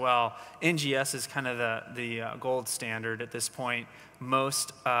years as well, NGS is kind of the gold standard at this point.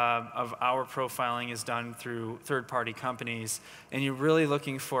 Most of our profiling is done through third-party companies, and you're really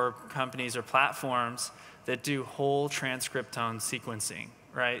looking for companies or platforms that do whole transcriptome sequencing,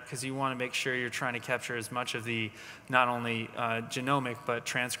 right? Because you want to make sure you're trying to capture as much of the not only genomic but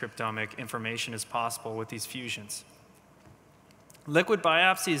transcriptomic information as possible with these fusions. Liquid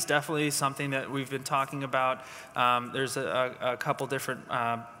biopsy is definitely something that we've been talking about. There's a couple different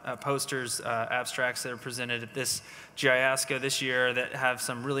posters, abstracts that are presented at this GI-ASCO this year that have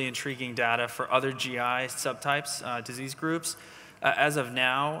some really intriguing data for other GI subtypes, disease groups. As of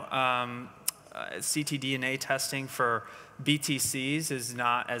now, ctDNA testing for BTCs is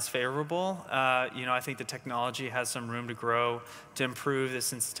not as favorable. I think the technology has some room to grow to improve the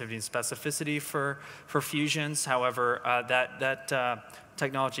sensitivity and specificity for fusions. However, that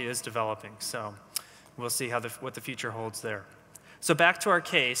technology is developing, so we'll see what the future holds there. So back to our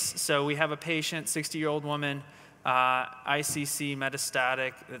case. So we have a patient, 60-year-old woman, ICC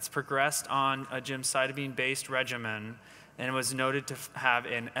metastatic, that's progressed on a gemcitabine-based regimen and was noted to have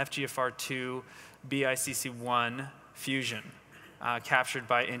an FGFR2 BICC1 fusion captured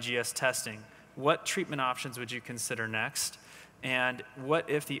by NGS testing. What treatment options would you consider next? And what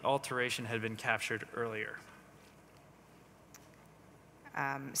if the alteration had been captured earlier?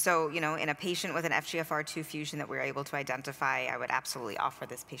 So, in a patient with an FGFR2 fusion that we were able to identify, I would absolutely offer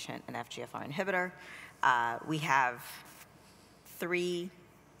this patient an FGFR inhibitor. We have 3,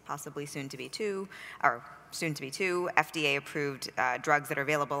 possibly soon to be 2, FDA-approved drugs that are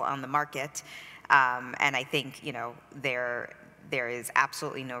available on the market. And I think, there is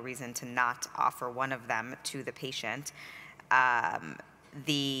absolutely no reason to not offer one of them to the patient.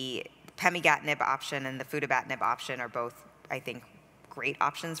 The pemigatinib option and the futibatinib option are both, I think, great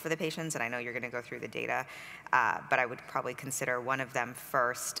options for the patients, and I know you're going to go through the data, but I would probably consider one of them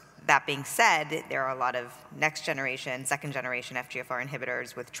first. That being said, there are a lot of next generation, second generation FGFR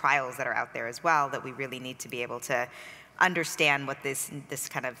inhibitors with trials that are out there as well that we really need to be able to understand what this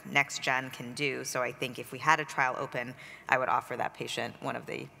kind of next gen can do. So I think if we had a trial open, I would offer that patient one of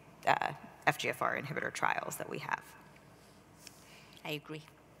the FGFR inhibitor trials that we have. I agree.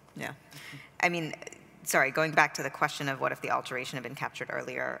 Yeah. I mean, sorry, going back to the question of what if the alteration had been captured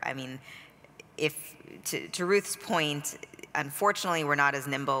earlier, I mean, to Ruth's point, unfortunately, we're not as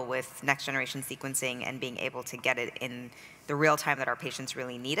nimble with next generation sequencing and being able to get it in the real time that our patients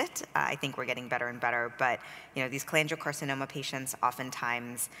really need it. I think we're getting better and better, but these cholangiocarcinoma patients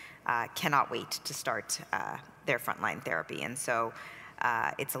oftentimes cannot wait to start their frontline therapy. And so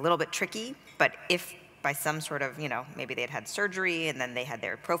it's a little bit tricky, but if by some sort of, maybe they had surgery and then they had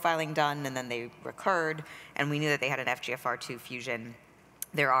their profiling done and then they recurred and we knew that they had an FGFR2 fusion,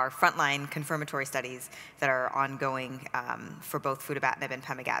 there are frontline confirmatory studies that are ongoing for both futibatinib and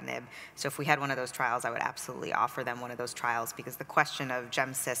pemigatinib. So if we had one of those trials, I would absolutely offer them one of those trials because the question of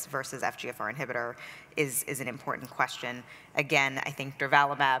GemCis versus FGFR inhibitor is an important question. Again, I think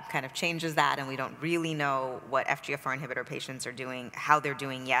durvalumab kind of changes that, and we don't really know what FGFR inhibitor patients are doing, how they're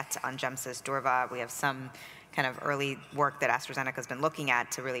doing yet on GemCis durva. We have some kind of early work that AstraZeneca has been looking at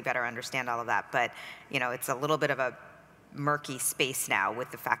to really better understand all of that. But it's a little bit of a murky space now with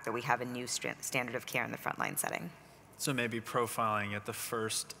the fact that we have a new standard of care in the frontline setting. So maybe profiling at the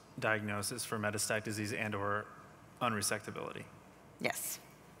first diagnosis for metastatic disease and or unresectability. Yes,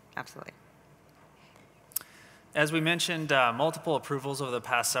 absolutely. As we mentioned, multiple approvals over the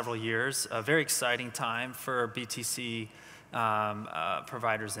past several years, a very exciting time for BTC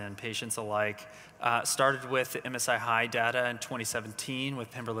providers and patients alike. Started with the MSI high data in 2017 with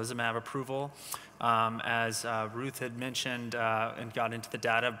pembrolizumab approval. As Ruth had mentioned and got into the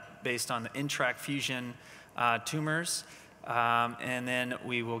data based on the INTRAC fusion tumors. And then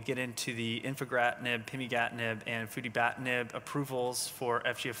we will get into the infigratinib, pemigatinib, and futibatinib approvals for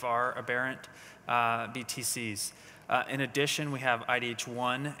FGFR aberrant BTCs. In addition, we have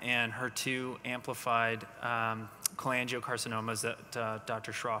IDH1 and HER2 amplified cholangiocarcinomas that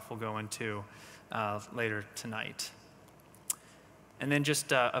Dr. Shroff will go into later tonight. And then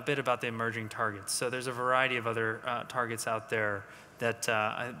just a bit about the emerging targets. So there's a variety of other targets out there that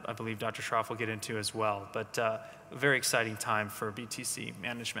I believe Dr. Shroff will get into as well, but a very exciting time for BTC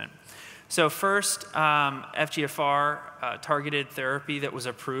management. So first, FGFR targeted therapy that was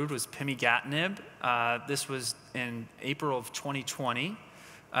approved was pemigatinib. This was in April of 2020.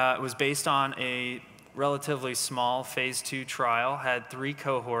 It was based on a relatively small phase 2 trial, had 3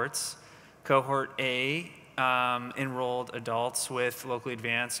 cohorts. Cohort A enrolled adults with locally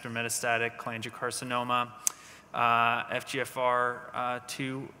advanced or metastatic cholangiocarcinoma,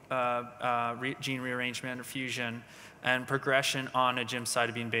 FGFR2 gene rearrangement or fusion, and progression on a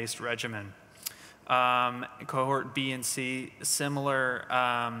gemcitabine-based regimen. Cohort B and C, similar.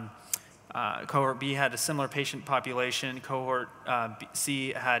 Cohort B had a similar patient population. Cohort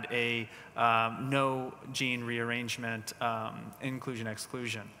C had a no gene rearrangement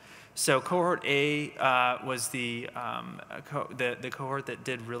inclusion-exclusion. So cohort A was the cohort that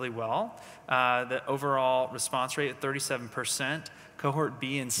did really well. The overall response rate at 37%. Cohort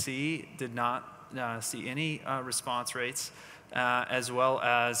B and C did not see any response rates, as well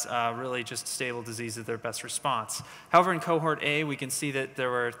as really just stable disease as their best response. However, in cohort A, we can see that there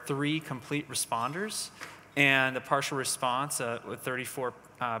were 3 complete responders and a partial response with 34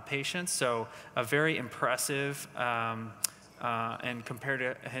 patients. So a very impressive and compared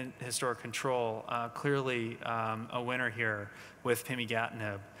to historic control, clearly a winner here with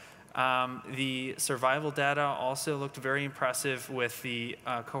pemigatinib. The survival data also looked very impressive with the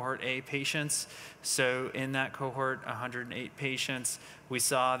cohort A patients. So in that cohort, 108 patients, we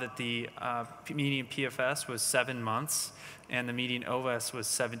saw that the median PFS was 7 months and the median OS was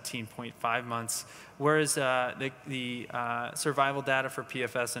 17.5 months, whereas the survival data for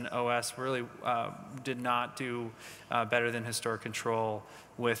PFS and OS really did not do better than historic control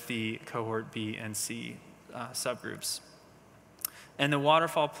with the cohort B and C subgroups. And the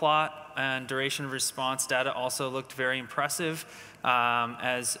waterfall plot and duration of response data also looked very impressive.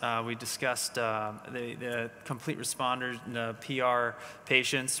 As we discussed, the complete responders, the PR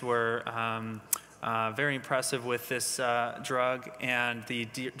patients were very impressive with this drug, and the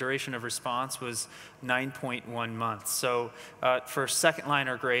duration of response was 9.1 months. So for second line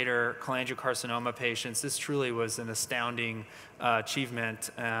or greater cholangiocarcinoma patients, this truly was an astounding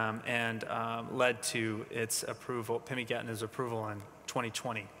achievement and led to its approval, pemigatinib's approval in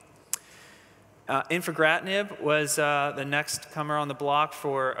 2020. Infigratinib was the next comer on the block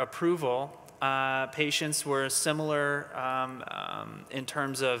for approval. Patients were similar in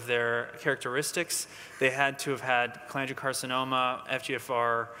terms of their characteristics. They had to have had cholangiocarcinoma,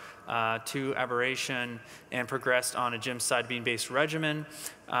 FGFR2 aberration, and progressed on a gemcitabine-based regimen.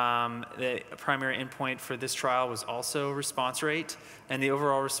 The primary endpoint for this trial was also response rate, and the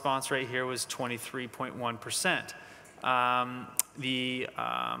overall response rate here was 23.1%. The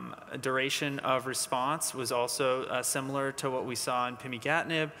duration of response was also similar to what we saw in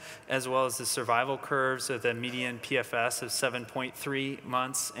pemigatinib, as well as the survival curves of the median PFS of 7.3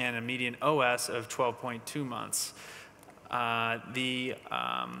 months and a median OS of 12.2 months. The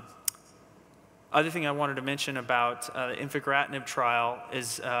other thing I wanted to mention about the infigratinib trial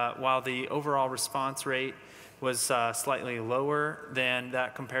is while the overall response rate was slightly lower than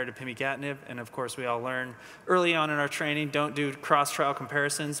that compared to pemigatinib. And of course, we all learn early on in our training, don't do cross-trial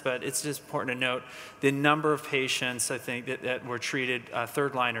comparisons, but it's just important to note the number of patients, I think, that were treated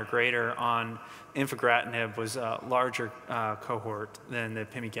third line or greater on infigratinib was a larger cohort than the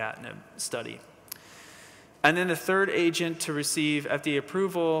pemigatinib study. And then the third agent to receive FDA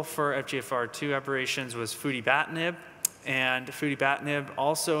approval for FGFR2 aberrations was futibatinib. And futibatinib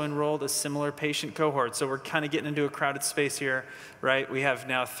also enrolled a similar patient cohort. So we're kind of getting into a crowded space here, right? We have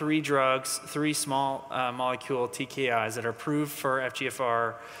now 3 drugs, 3 small molecule TKIs that are approved for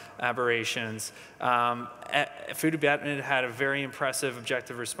FGFR aberrations. Futibatinib had a very impressive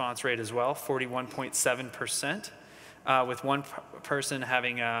objective response rate as well, 41.7%, with 1 person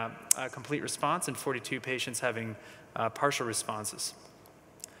having a complete response and 42 patients having partial responses.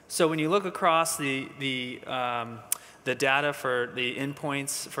 So when you look across the data for the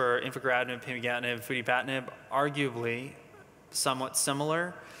endpoints for infigratinib, pemigatinib, futibatinib, arguably somewhat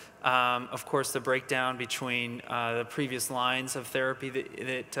similar. Of course, the breakdown between the previous lines of therapy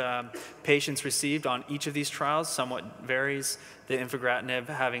that patients received on each of these trials somewhat varies. The infigratinib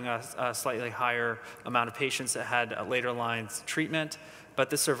having a slightly higher amount of patients that had later lines treatment, but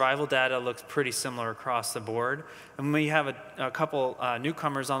the survival data looks pretty similar across the board. And we have a couple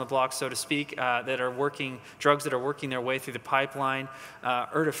newcomers on the block, so to speak, that are working, drugs that are working their way through the pipeline.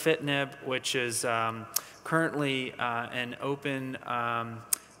 Erdafitinib, which is currently an open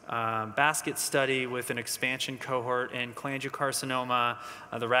basket study with an expansion cohort in cholangiocarcinoma,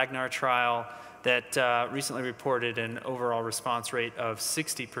 the Ragnar trial, that recently reported an overall response rate of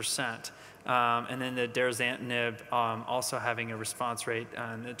 60%. And then the derazantinib also having a response rate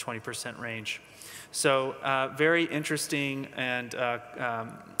in the 20% range. So very interesting and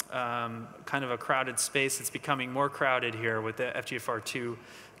kind of a crowded space. It's becoming more crowded here with the FGFR2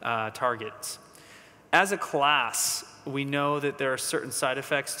 targets. As a class, we know that there are certain side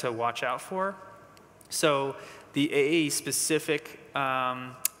effects to watch out for. So the AE-specific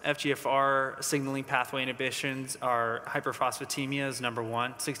FGFR signaling pathway inhibitions are hyperphosphatemia is number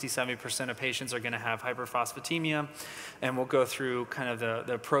one. 60–70% of patients are going to have hyperphosphatemia, and we'll go through kind of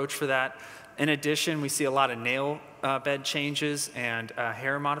the approach for that. In addition, we see a lot of nail bed changes and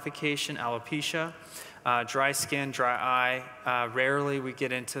hair modification, alopecia, dry skin, dry eye. Rarely we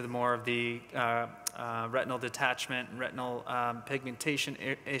get into more of the retinal detachment, retinal pigmentation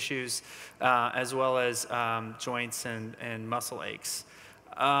issues, as well as joints and muscle aches.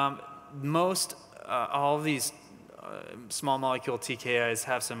 All of these small molecule TKIs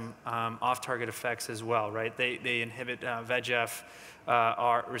have some off-target effects as well, right? They inhibit VEGF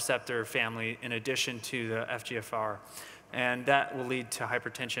receptor family in addition to the FGFR. And that will lead to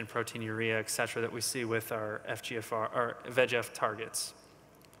hypertension, proteinuria, et cetera, that we see with our FGFR or VEGF targets.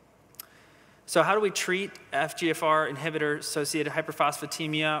 So how do we treat FGFR inhibitor-associated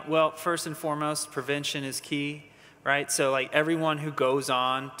hyperphosphatemia? Well, first and foremost, prevention is key, right? So like everyone who goes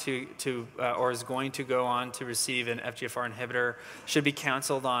on or is going to go on to receive an FGFR inhibitor should be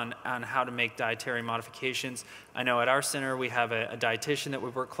counseled on how to make dietary modifications. I know at our center we have a dietitian that we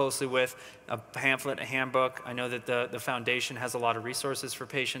work closely with, a pamphlet, a handbook. I know that the foundation has a lot of resources for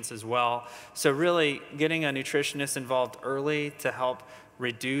patients as well. So really getting a nutritionist involved early to help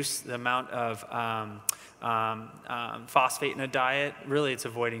reduce the amount of phosphate in a diet. Really, it's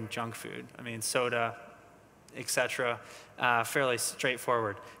avoiding junk food. I mean, soda, etc. Fairly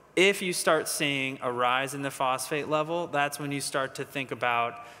straightforward. If you start seeing a rise in the phosphate level, that's when you start to think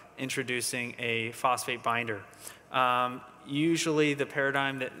about introducing a phosphate binder. Usually the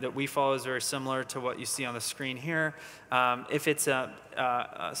paradigm that we follow is very similar to what you see on the screen here. If it's a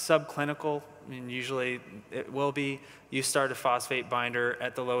subclinical, and usually it will be, you start a phosphate binder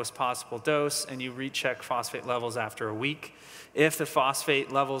at the lowest possible dose and you recheck phosphate levels after a week. If the phosphate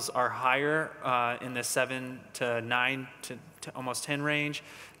levels are higher in the 7 to 9 to almost 10 range,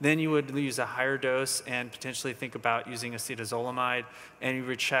 then you would use a higher dose and potentially think about using acetazolamide, and you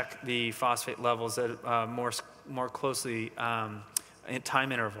recheck the phosphate levels at more closely in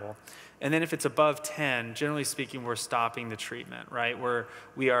time interval. And then if it's above 10, generally speaking, we're stopping the treatment, right?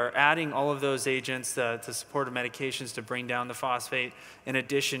 We are adding all of those agents, the supportive medications to bring down the phosphate, in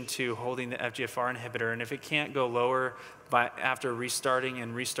addition to holding the FGFR inhibitor. And if it can't go lower after restarting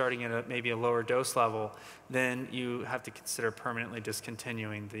at maybe a lower dose level, then you have to consider permanently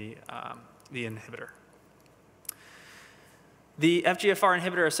discontinuing the inhibitor. The FGFR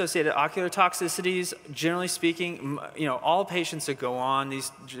inhibitor-associated ocular toxicities, generally speaking, all patients that go on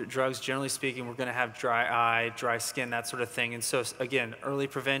these drugs, generally speaking, we're going to have dry eye, dry skin, that sort of thing. And so, again, early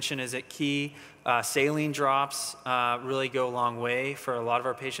prevention is a key. Saline drops really go a long way for a lot of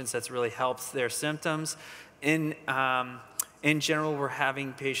our patients. That's really helps their symptoms. In general, we're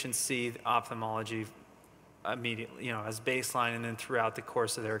having patients see ophthalmology immediately, as baseline and then throughout the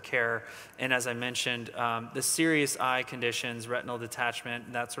course of their care. And as I mentioned, the serious eye conditions, retinal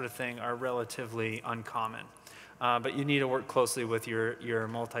detachment, that sort of thing are relatively uncommon. But you need to work closely with your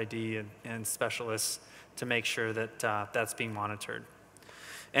multi-D and specialists to make sure that that's being monitored.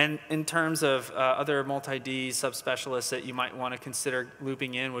 And in terms of other multi-D subspecialists that you might want to consider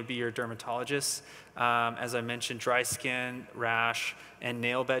looping in would be your dermatologists. As I mentioned, dry skin, rash, and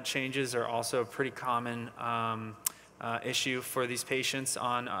nail bed changes are also a pretty common issue for these patients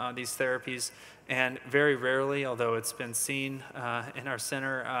on these therapies. And very rarely, although it's been seen in our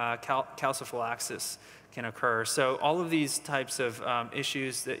center, calciphylaxis can occur. So all of these types of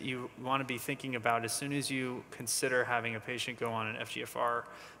issues that you want to be thinking about as soon as you consider having a patient go on an FGFR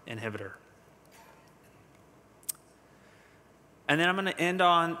inhibitor. And then I'm going to end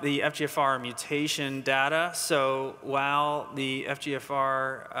on the FGFR mutation data. So while the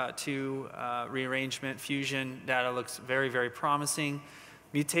FGFR2 rearrangement fusion data looks very, very promising,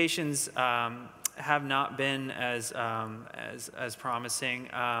 mutations have not been as promising.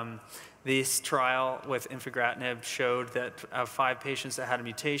 This trial with infigratinib showed that of 5 patients that had a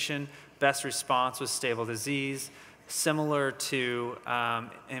mutation, best response was stable disease. Similar to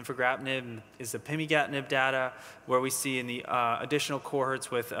infigratinib is the pemigatinib data, where we see in the additional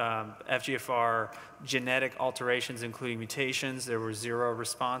cohorts with FGFR genetic alterations, including mutations, there were 0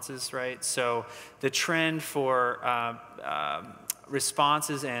 responses, right? So the trend for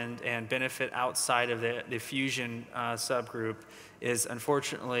responses and benefit outside of the fusion subgroup is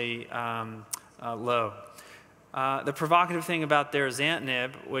unfortunately low. The provocative thing about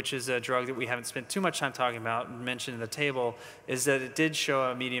derazantinib, which is a drug that we haven't spent too much time talking about, mentioned in the table, is that it did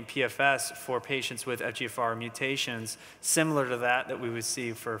show a median PFS for patients with FGFR mutations similar to that we would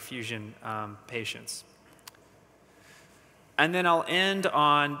see for fusion patients. And then I'll end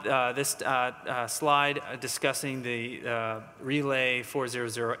on this slide discussing the Relay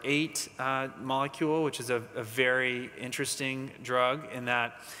 4008 molecule, which is a very interesting drug in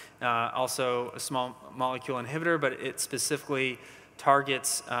that also a small molecule inhibitor, but it specifically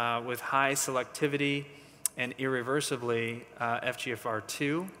targets with high selectivity and irreversibly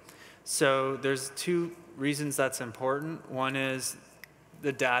FGFR2. So there's 2 reasons that's important. One is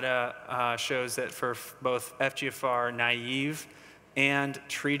the data shows that for both FGFR naive and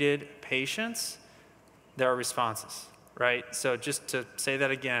treated patients, there are responses, right? So just to say that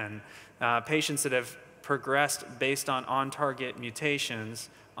again, patients that have progressed based on on-target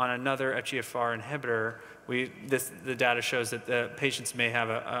mutations on another FGFR inhibitor, the data shows that the patients may have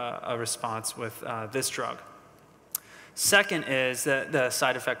a response with this drug. Second is that the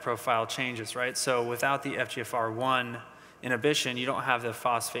side effect profile changes, right? So without the FGFR1 inhibition, you don't have the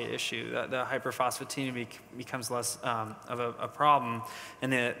phosphate issue. The hyperphosphatemia becomes less of a problem,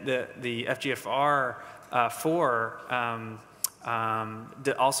 and the FGFR4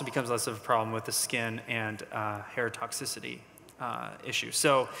 also becomes less of a problem with the skin and hair toxicity issue.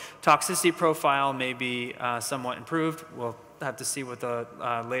 So toxicity profile may be somewhat improved. We'll have to see what the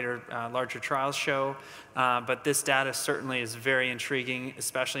later larger trials show, but this data certainly is very intriguing,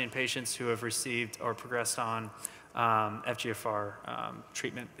 especially in patients who have received or progressed on FGFR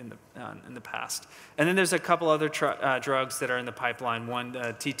treatment in the past. And then there's a couple other drugs that are in the pipeline. One,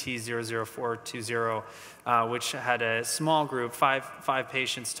 TT00420, which had a small group, five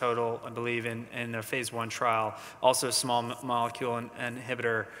patients total, I believe, in a phase 1 trial. Also a small molecule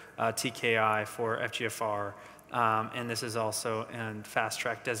inhibitor, TKI for FGFR. And this is also in fast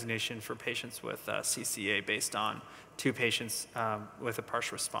track designation for patients with CCA based on 2 patients with a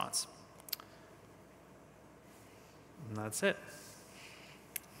partial response. And that's it.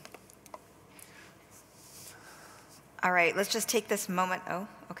 All right, let's just take this moment,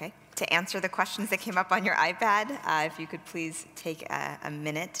 to answer the questions that came up on your iPad. If you could please take a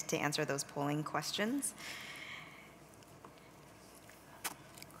minute to answer those polling questions.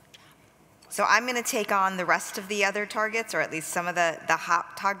 So I'm going to take on the rest of the other targets, or at least some of the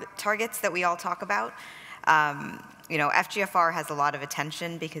hot targets that we all talk about. You know, FGFR has a lot of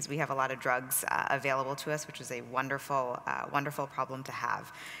attention because we have a lot of drugs available to us, which is a wonderful, wonderful problem to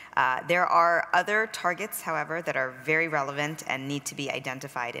have. There are other targets, however, that are very relevant and need to be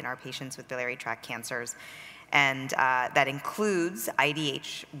identified in our patients with biliary tract cancers. And that includes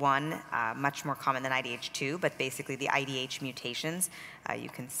IDH1, much more common than IDH2, but basically the IDH mutations. You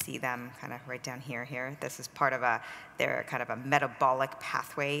can see them kind of right down here. This is part of they're kind of a metabolic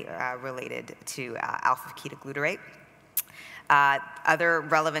pathway related to alpha-ketoglutarate. Other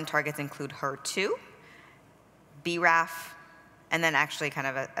relevant targets include HER2, BRAF, and then actually kind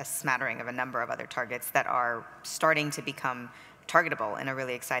of a smattering of a number of other targets that are starting to become targetable in a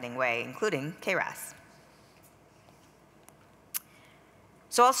really exciting way, including KRAS.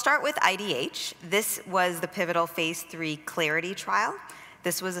 So I'll start with IDH. This was the pivotal phase 3 Clarity trial.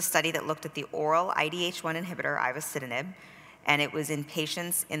 This was a study that looked at the oral IDH1 inhibitor, ivosidenib, and it was in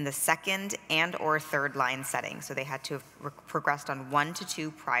patients in the 2nd and or 3rd line setting. So they had to have progressed on 1 to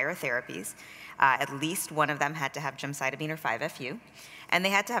 2 prior therapies. At least one of them had to have gemcitabine or 5-FU, and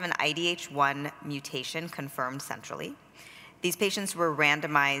they had to have an IDH1 mutation confirmed centrally. These patients were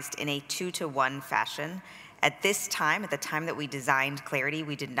randomized in a 2-to-1 fashion, At this time, at the time that we designed Clarity,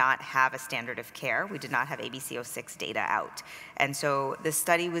 we did not have a standard of care. We did not have ABC06 data out. And so the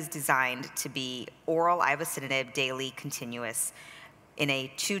study was designed to be oral ivosidenib daily continuous in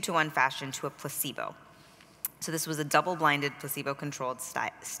a 2-to-1 fashion to a placebo. So this was a double-blinded, placebo-controlled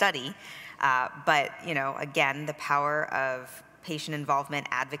study. But, again, the power of patient involvement,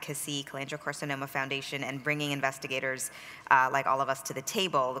 advocacy, Cholangiocarcinoma Foundation, and bringing investigators like all of us to the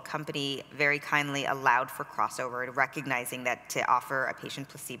table, the company very kindly allowed for crossover, recognizing that to offer a patient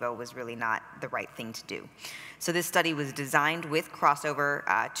placebo was really not the right thing to do. So this study was designed with crossover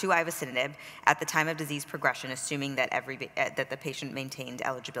to ivosidenib at the time of disease progression, assuming that that the patient maintained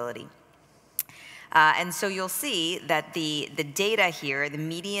eligibility. And so you'll see that the data here, the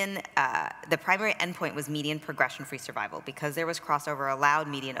median, the primary endpoint was median progression-free survival. Because there was crossover allowed,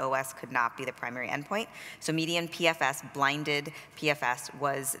 median OS could not be the primary endpoint. So median PFS, blinded PFS,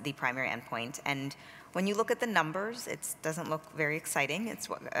 was the primary endpoint. And when you look at the numbers, it doesn't look very exciting. It's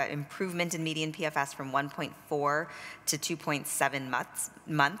improvement in median PFS from 1.4 to 2.7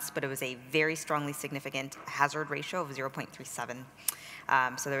 months, but it was a very strongly significant hazard ratio of 0.37.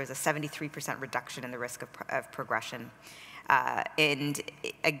 So there was a 73% reduction in the risk of progression. And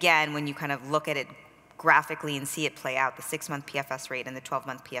again, when you kind of look at it graphically and see it play out, the 6-month PFS rate and the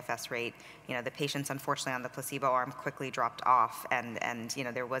 12-month PFS rate, the patients unfortunately on the placebo arm quickly dropped off, and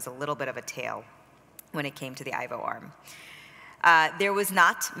there was a little bit of a tail when it came to the IVO arm. There was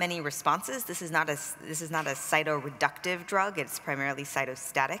not many responses. This is not a cytoreductive drug. It's primarily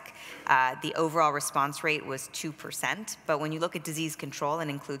cytostatic. The overall response rate was 2%, but when you look at disease control and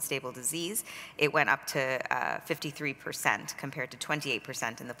include stable disease, it went up to 53% compared to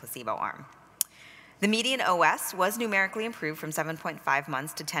 28% in the placebo arm. The median OS was numerically improved from 7.5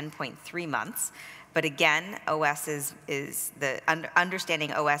 months to 10.3 months. But again, OS is the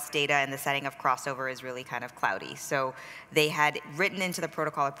understanding OS data in the setting of crossover is really kind of cloudy. So they had written into the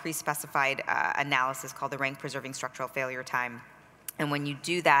protocol a pre-specified analysis called the rank-preserving structural failure time. And when you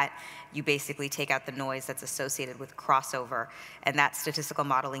do that, you basically take out the noise that's associated with crossover. And that statistical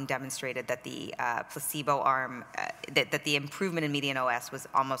modeling demonstrated that the placebo arm, that the improvement in median OS was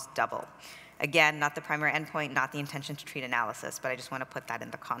almost double. Again, not the primary endpoint, not the intention to treat analysis, but I just want to put that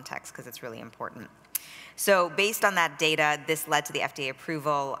into context because it's really important. So based on that data, this led to the FDA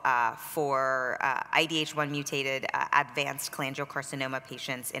approval for IDH1 mutated advanced cholangiocarcinoma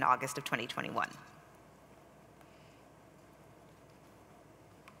patients in August of 2021.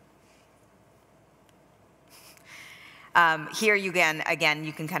 Here you again,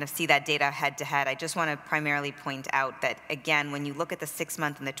 you can kind of see that data head to head. I just want to primarily point out that, again, when you look at the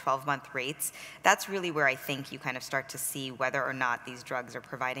 6-month and the 12-month rates, that's really where I think you kind of start to see whether or not these drugs are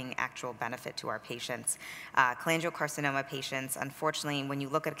providing actual benefit to our patients. Cholangiocarcinoma patients, unfortunately, when you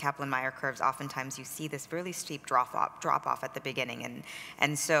look at Kaplan-Meier curves, oftentimes you see this really steep drop off at the beginning.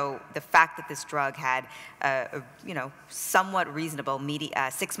 And so the fact that this drug had a somewhat reasonable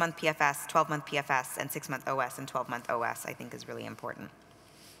 6-month PFS, 12-month PFS, and 6-month OS and 12-month OS, I think is really important.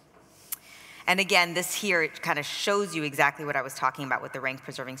 And again, this here, it kind of shows you exactly what I was talking about with the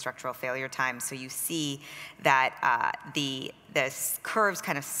rank-preserving structural failure time. So you see that the curves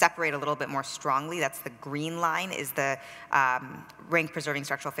kind of separate a little bit more strongly. That's the green line is the rank-preserving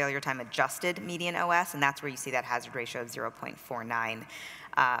structural failure time adjusted median OS, and that's where you see that hazard ratio of 0.49.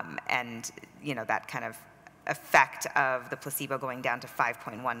 And that kind of effect of the placebo going down to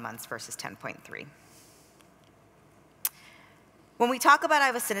 5.1 months versus 10.3. When we talk about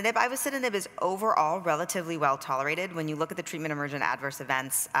ivosidenib is overall relatively well tolerated. When you look at the treatment emergent adverse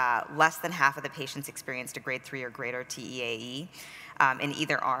events, less than half of the patients experienced a grade 3 or greater TEAE in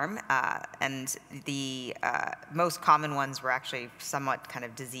either arm. And the most common ones were actually somewhat kind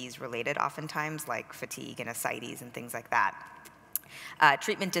of disease related oftentimes, like fatigue and ascites and things like that.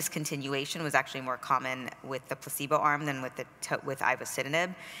 Treatment discontinuation was actually more common with the placebo arm than with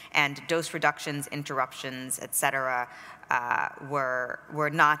ivosidenib, and dose reductions, interruptions, et cetera, were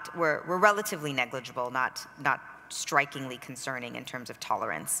relatively negligible, not strikingly concerning in terms of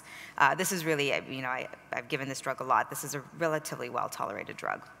tolerance. This is really, I've given this drug a lot. This is a relatively well-tolerated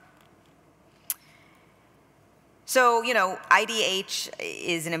drug. So, IDH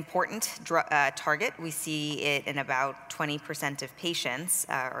is an important target. We see it in about 20% of patients,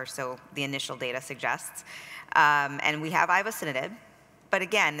 or so the initial data suggests. And we have ivosidenib, but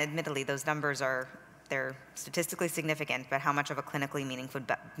again, admittedly, those numbers they're statistically significant, but how much of a clinically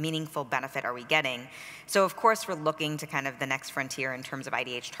meaningful benefit are we getting? So of course, we're looking to kind of the next frontier in terms of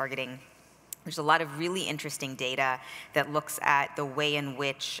IDH targeting. There's a lot of really interesting data that looks at the way in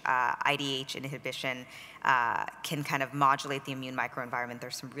which IDH inhibition can kind of modulate the immune microenvironment.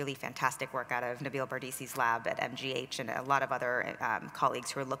 There's some really fantastic work out of Nabil Bardisi's lab at MGH and a lot of other colleagues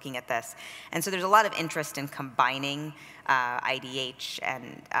who are looking at this. And so there's a lot of interest in combining IDH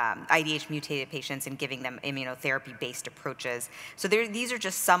and IDH mutated patients and giving them immunotherapy-based approaches. So these are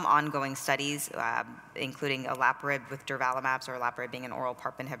just some ongoing studies, including olaparib with durvalumab, or olaparib being an oral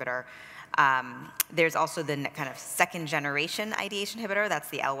PARP inhibitor. There's also the kind of second generation IDH inhibitor, that's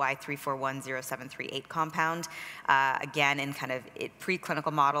the LY3410738 compound. Again, in kind of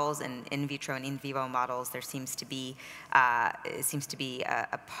preclinical models and in vitro and in vivo models, there seems to be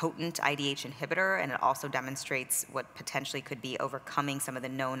a potent IDH inhibitor, and it also demonstrates what potentially could be overcoming some of the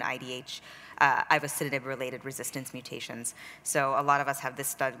known IDH ivosidenib-related resistance mutations. So a lot of us have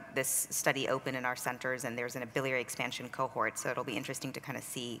this study open in our centers, and there's a biliary expansion cohort, so it'll be interesting to kind of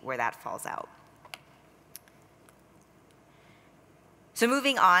see where that falls out. So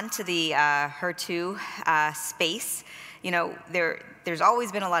moving on to the HER2 space, there's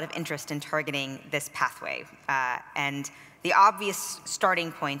always been a lot of interest in targeting this pathway, and the obvious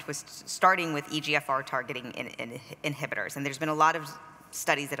starting point was starting with EGFR targeting inhibitors, and there's been a lot of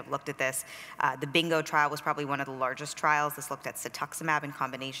studies that have looked at this. The Bingo trial was probably one of the largest trials. This looked at cetuximab in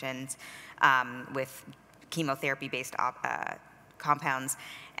combinations with chemotherapy-based compounds,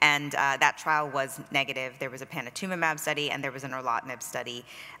 and that trial was negative. There was a panitumumab study, and there was an erlotinib study,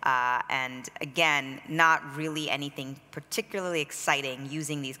 and again, not really anything particularly exciting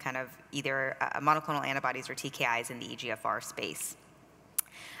using these kind of either monoclonal antibodies or TKIs in the EGFR space.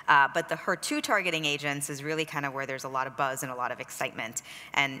 But the HER2 targeting agents is really kind of where there's a lot of buzz and a lot of excitement.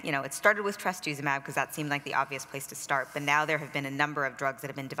 And it started with trastuzumab because that seemed like the obvious place to start, but now there have been a number of drugs that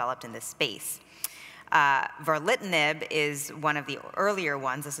have been developed in this space. Varlitinib is one of the earlier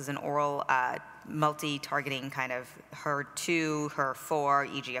ones. This is an oral multi-targeting kind of HER2, HER4,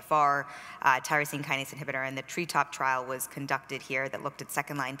 EGFR, tyrosine kinase inhibitor, and the Treetop trial was conducted here that looked at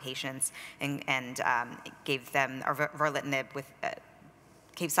second-line patients and gave them varlitinib with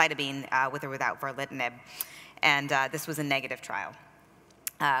capecitabine with or without varlitinib, and this was a negative trial.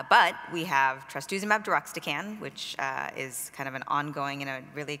 But we have trastuzumab deruxtecan, which is kind of an ongoing and a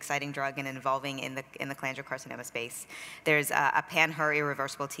really exciting drug and involving in the cholangiocarcinoma space. There's a pan-HER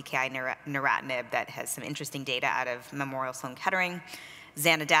irreversible TKI neratinib that has some interesting data out of Memorial Sloan Kettering,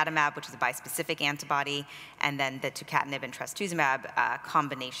 zanidatamab, which is a bispecific antibody, and then the tucatinib and trastuzumab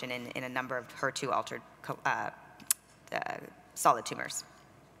combination in a number of HER2-altered solid tumors.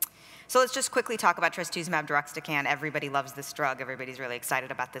 So let's just quickly talk about trastuzumab deruxtecan. Everybody loves this drug. Everybody's really excited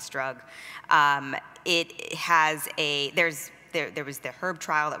about this drug. It has there was the HERB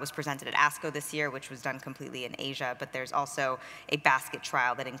trial that was presented at ASCO this year, which was done completely in Asia, but there's also a basket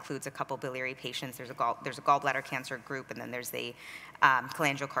trial that includes a couple biliary patients. There's a gallbladder cancer group, and then there's the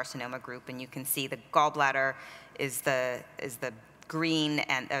cholangiocarcinoma group, and you can see the gallbladder is the green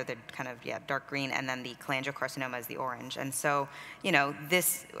and the kind of dark green, and then the cholangiocarcinoma is the orange. And so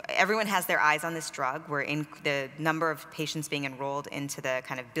everyone has their eyes on this drug. The number of patients being enrolled into the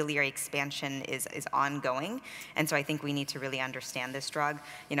kind of biliary expansion is ongoing, and so I think we need to really understand this drug.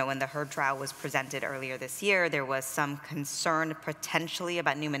 When the HERB trial was presented earlier this year, there was some concern potentially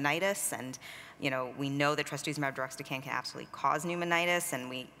about pneumonitis, and we know that trastuzumab deruxtecan can absolutely cause pneumonitis,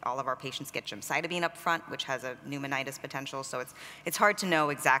 and all of our patients get gemcitabine up front, which has a pneumonitis potential. So it's hard to know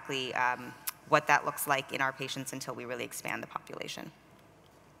exactly what that looks like in our patients until we really expand the population.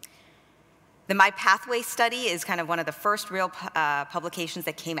 The MyPathway study is kind of one of the first real publications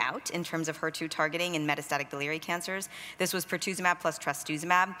that came out in terms of HER2 targeting in metastatic biliary cancers. This was pertuzumab plus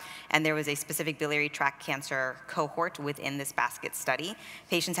trastuzumab, and there was a specific biliary tract cancer cohort within this basket study.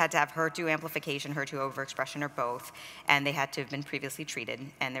 Patients had to have HER2 amplification, HER2 overexpression, or both, and they had to have been previously treated.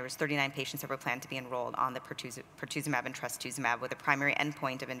 And there was 39 patients that were planned to be enrolled on the pertuzumab and trastuzumab with a primary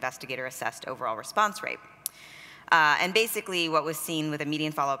endpoint of investigator-assessed overall response rate. And basically what was seen with a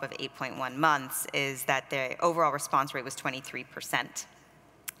median follow-up of 8.1 months is that the overall response rate was 23%.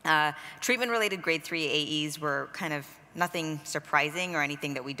 Treatment-related grade 3 AEs were kind of nothing surprising or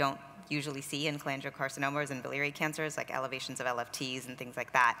anything that we don't usually see in cholangiocarcinomas and biliary cancers, like elevations of LFTs and things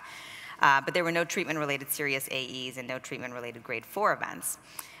like that. But there were no treatment-related serious AEs and no treatment-related grade 4 events.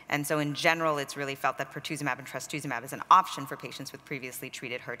 And so in general, it's really felt that pertuzumab and trastuzumab is an option for patients with previously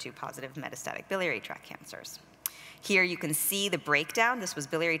treated HER2-positive metastatic biliary tract cancers. Here you can see the breakdown. This was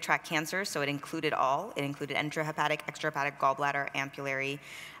biliary tract cancer, so it included all. It included intrahepatic, extrahepatic, gallbladder, ampullary,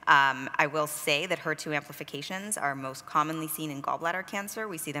 I will say that HER2 amplifications are most commonly seen in gallbladder cancer.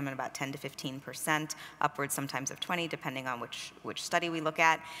 We see them in about 10 to 15%, upwards sometimes of 20, depending on which study we look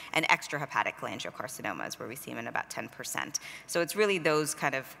at, and extrahepatic cholangiocarcinomas, where we see them in about 10%. So it's really those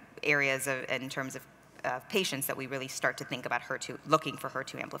kind of areas in terms of patients that we really start to think about looking for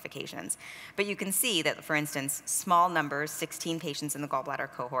HER2 amplifications. But you can see that, for instance, small numbers, 16 patients in the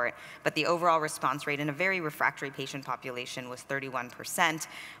gallbladder cohort, but the overall response rate in a very refractory patient population was 31%,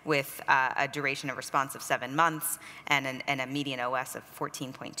 with a duration of response of 7 months and a median OS of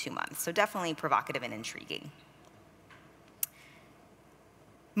 14.2 months. So definitely provocative and intriguing.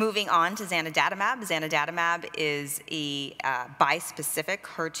 Moving on to zanidatamab. Zanidatamab is a bispecific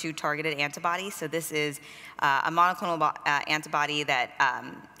HER2-targeted antibody. So this is a monoclonal antibody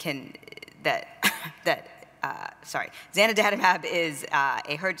zanidatamab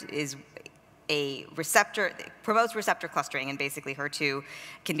is a receptor, promotes receptor clustering, and basically HER2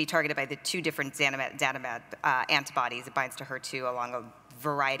 can be targeted by the 2 different zanidatamab antibodies. It binds to HER2 along a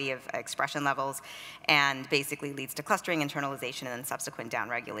variety of expression levels and basically leads to clustering, internalization, and then subsequent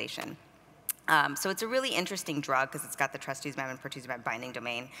downregulation. So it's a really interesting drug because it's got the trastuzumab and pertuzumab binding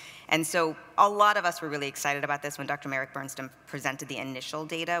domain. And so a lot of us were really excited about this when Dr. Merrick Bernstein presented the initial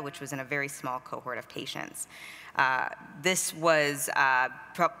data, which was in a very small cohort of patients. This was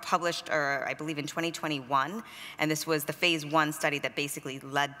published, I believe, in 2021, and this was the phase 1 study that basically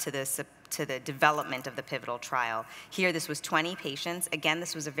led to the development of the pivotal trial. Here, this was 20 patients. Again,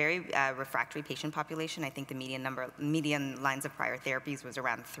 this was a very refractory patient population. I think the median lines of prior therapies was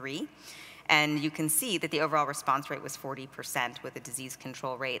around 3. And you can see that the overall response rate was 40% with a disease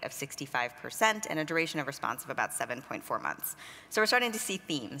control rate of 65% and a duration of response of about 7.4 months. So we're starting to see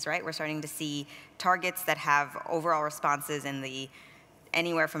themes, right? We're starting to see targets that have overall responses in the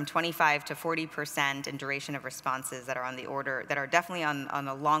anywhere from 25 to 40% and duration of responses that are on the order, that are definitely on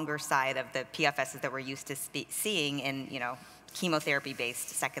the longer side of the PFSs that we're used to seeing in, chemotherapy-based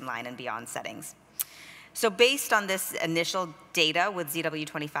second line and beyond settings. So based on this initial data with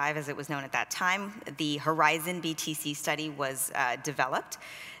ZW25, as it was known at that time, the Horizon BTC study was developed.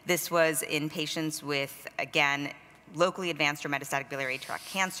 This was in patients with, again, locally advanced or metastatic biliary tract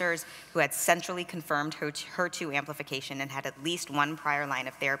cancers who had centrally confirmed HER2 amplification and had at least 1 prior line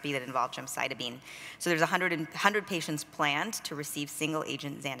of therapy that involved gemcitabine. So there's 100 patients planned to receive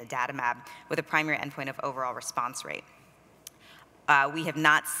single-agent zanidatamab with a primary endpoint of overall response rate. We have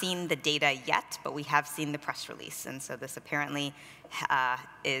not seen the data yet, but we have seen the press release. And so this apparently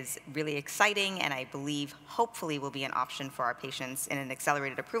is really exciting, and I believe hopefully will be an option for our patients in an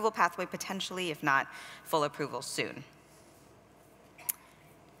accelerated approval pathway potentially, if not full approval soon.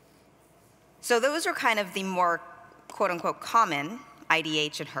 So those are kind of the more quote unquote common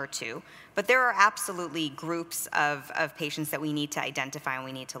IDH and HER2, but there are absolutely groups of patients that we need to identify and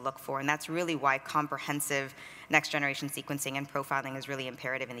we need to look for, and that's really why comprehensive next-generation sequencing and profiling is really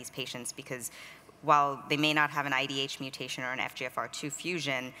imperative in these patients, because while they may not have an IDH mutation or an FGFR2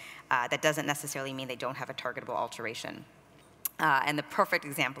 fusion, that doesn't necessarily mean they don't have a targetable alteration. And the perfect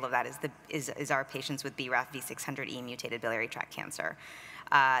example of that is our patients with BRAF V600E mutated biliary tract cancer.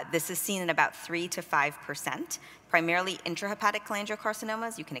 This is seen in about 3 to 5%, primarily intrahepatic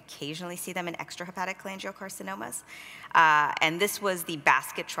cholangiocarcinomas. You can occasionally see them in extrahepatic cholangiocarcinomas. And this was the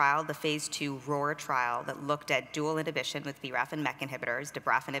basket trial, the phase 2 ROAR trial that looked at dual inhibition with BRAF and MEK inhibitors,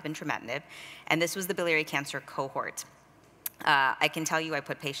 dabrafenib and trametinib, and this was the biliary cancer cohort. I can tell you I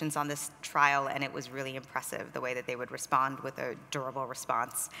put patients on this trial, and it was really impressive the way that they would respond with a durable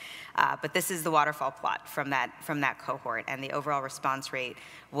response. But this is the waterfall plot from that cohort, and the overall response rate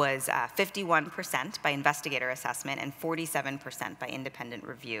was 51% by investigator assessment and 47% by independent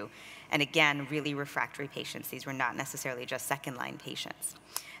review. And again, really refractory patients. These were not necessarily just second-line patients.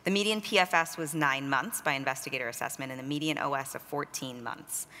 The median PFS was 9 months by investigator assessment and the median OS of 14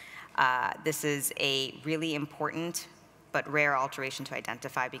 months. This is a really important but rare alteration to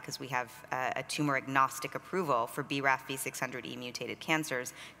identify because we have a tumor-agnostic approval for BRAF V600E mutated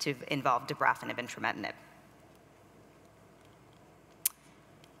cancers to involve dabrafenib and trametinib.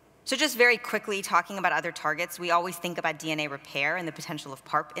 So just very quickly talking about other targets, we always think about DNA repair and the potential of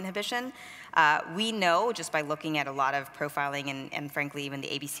PARP inhibition. We know just by looking at a lot of profiling, and frankly even the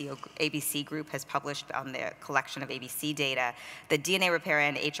ABC group has published on the collection of ABC data, that DNA repair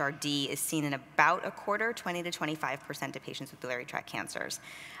and HRD is seen in about a quarter, 20 to 25% of patients with biliary tract cancers.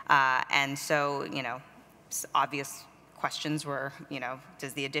 And so, obvious questions were,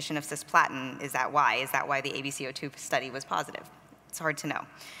 does the addition of cisplatin, is that why? Is that why the ABC02 study was positive? It's hard to know.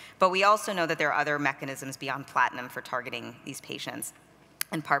 But we also know that there are other mechanisms beyond platinum for targeting these patients.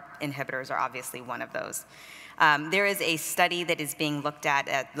 and PARP inhibitors are obviously one of those. There is a study that is being looked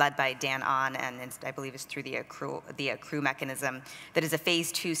at led by Dan On, and I believe it's through the accrue mechanism, that is a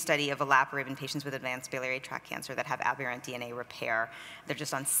phase 2 study of olaparib in patients with advanced biliary tract cancer that have aberrant DNA repair. They're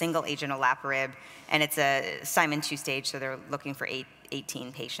just on single agent olaparib, and it's a Simon 2 stage, so they're looking for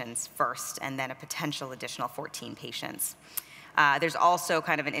 18 patients first, and then a potential additional 14 patients. There's also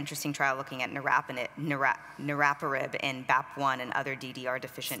kind of an interesting trial looking at niraparib in BAP1 and other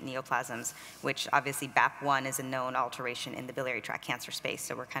DDR-deficient neoplasms, which obviously BAP1 is a known alteration in the biliary tract cancer space,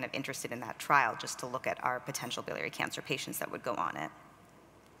 so we're kind of interested in that trial just to look at our potential biliary cancer patients that would go on it.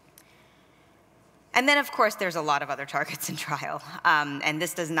 And then, of course, there's a lot of other targets in trial, and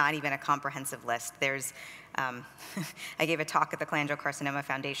this does not even a comprehensive list. There's, I gave a talk at the Cholangiocarcinoma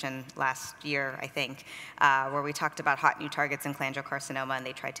Foundation last year, I think, where we talked about hot new targets in cholangiocarcinoma, and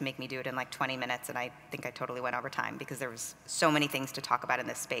they tried to make me do it in like 20 minutes, and I think I totally went over time because there was so many things to talk about in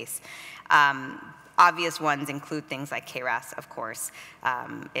this space. Obvious ones include things like KRAS, of course.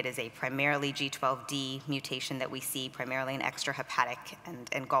 It is a primarily G12D mutation that we see primarily in extrahepatic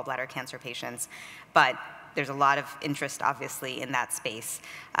and gallbladder cancer patients, but there's a lot of interest, obviously, in that space.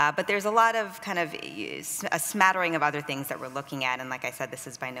 But there's a lot of kind of a smattering of other things that we're looking at, and like I said, this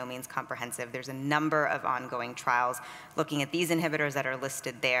is by no means comprehensive. There's a number of ongoing trials looking at these inhibitors that are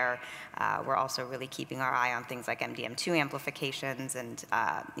listed there. We're also really keeping our eye on things like MDM2 amplifications and,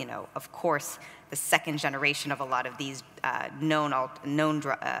 you know, of course, the second generation of a lot of these known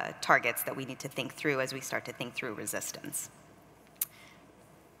targets that we need to think through as we start to think through resistance.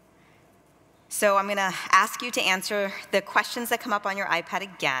 So I'm going to ask you to answer the questions that come up on your iPad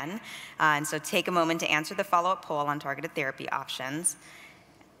again. And so take a moment to answer the follow-up poll on targeted therapy options.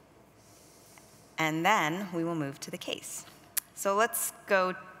 And then we will move to the case. So let's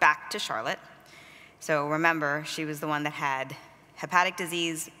go back to Charlotte. So remember, she was the one that had hepatic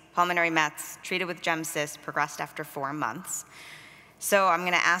disease, pulmonary mets, treated with GemCis, progressed after 4 months. So I'm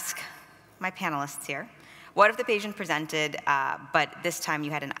going to ask my panelists here, what if the patient presented, but this time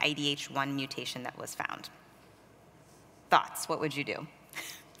you had an IDH1 mutation that was found? Thoughts, what would you do?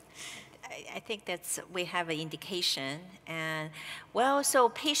 I think we have an indication. And well, so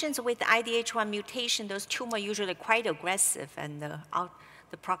patients with IDH1 mutation, those tumors are usually quite aggressive, and the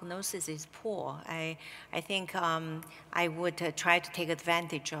prognosis is poor. I think I would try to take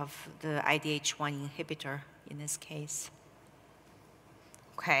advantage of the IDH1 inhibitor in this case.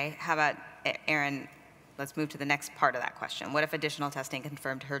 Okay, how about Aaron? Let's move to the next part of that question. What if additional testing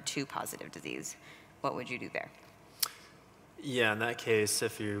confirmed HER2 positive disease? What would you do there? Yeah, in that case,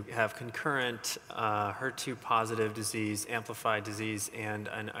 if you have concurrent HER2 positive disease, amplified disease, and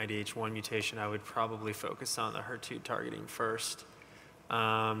an IDH1 mutation, I would probably focus on the HER2 targeting first.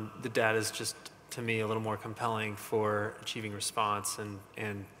 The data is just, to me, a little more compelling for achieving response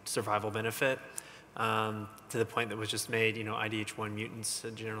and survival benefit. To the point that was just made, you know, IDH1 mutants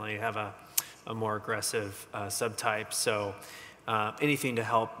generally have a more aggressive subtype. So anything to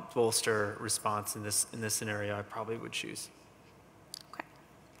help bolster response in this scenario, I probably would choose. Okay.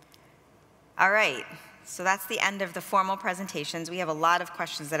 All right. So that's the end of the formal presentations. We have a lot of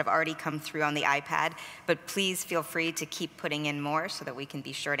questions that have already come through on the iPad, but please feel free to keep putting in more so that we can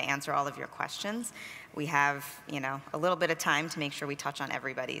be sure to answer all of your questions. We have, you know, a little bit of time to make sure we touch on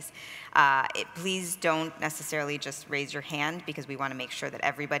everybody's. Please don't necessarily just raise your hand because we want to make sure that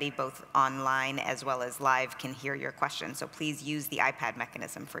everybody, both online as well as live, can hear your questions. So please use the iPad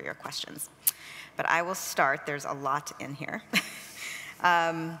mechanism for your questions. But I will start. There's a lot in here.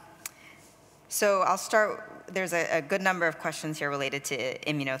 So I'll start. There's a good number of questions here related to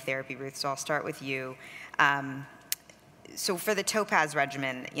immunotherapy, Ruth, so I'll start with you. So for the TOPAZ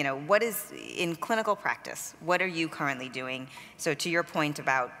regimen, you know, what is, in clinical practice, what are you currently doing? So to your point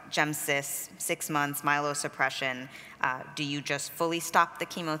about GemCis, 6 months, myelosuppression, do you just fully stop the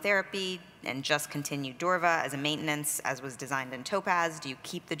chemotherapy and just continue Durva as a maintenance as was designed in TOPAZ? Do you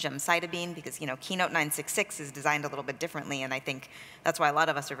keep the gemcitabine? Because, you know, Keynote 966 is designed a little bit differently, and I think that's why a lot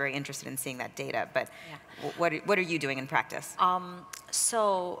of us are very interested in seeing that data. But yeah. What are you doing in practice?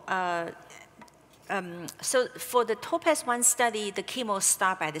 So for the TOPAZ-1 study, the chemo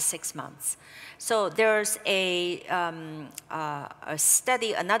stopped at the 6 months. So there's another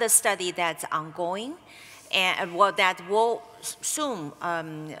study that's ongoing, and that will soon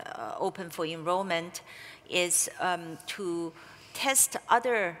open for enrollment, is to test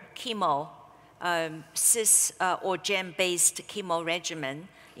other chemo, cis or gem-based chemo regimen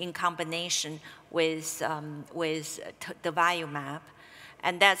in combination with the durvalumab.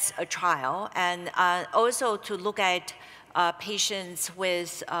 And that's a trial. And also to look at patients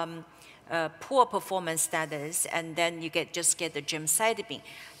with poor performance status, and then you just get the gemcitabine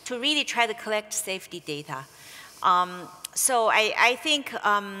to really try to collect safety data. So I think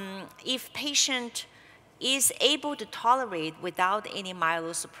if patient is able to tolerate without any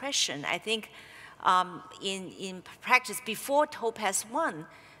myelosuppression, I think in practice before TOPAZ-1,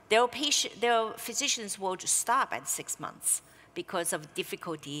 their physicians will just stop at 6 months because of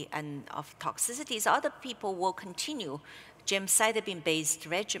difficulty and of toxicities. Other people will continue gemcitabine-based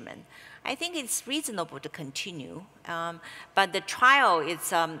regimen. I think it's reasonable to continue, but the trial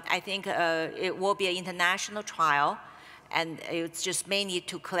is, I think it will be an international trial, and it's just mainly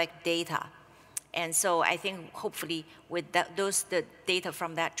to collect data. And so I think hopefully with the data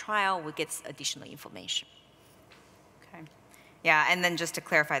from that trial, we get additional information. Okay. Yeah, and then just to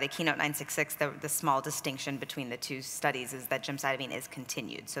clarify, the Keynote 966, the small distinction between the two studies is that gemcitabine is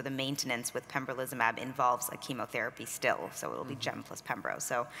continued. So the maintenance with pembrolizumab involves a chemotherapy still. So it will be gem plus pembro.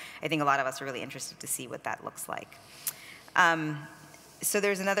 So I think a lot of us are really interested to see what that looks like. So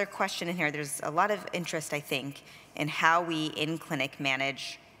there's another question in here. There's a lot of interest, I think, in how we in clinic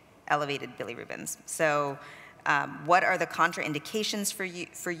manage elevated bilirubins. So what are the contraindications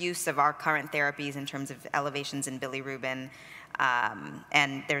for use of our current therapies in terms of elevations in bilirubin?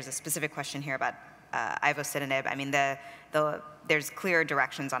 And there's a specific question here about ivosidenib. I mean, there's clear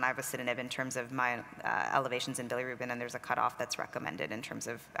directions on ivosidenib in terms of elevations in bilirubin, and there's a cutoff that's recommended in terms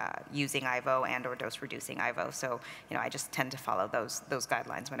of using ivo and or dose reducing ivo. So, I just tend to follow those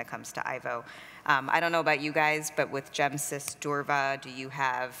guidelines when it comes to ivo. I don't know about you guys, but with GemCis Durva, do you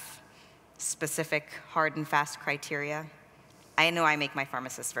have specific hard and fast criteria? I know I make my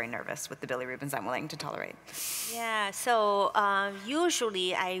pharmacists very nervous with the bilirubins I'm willing to tolerate. Yeah, so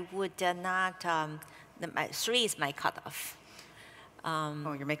usually I would not, 3 is my cutoff.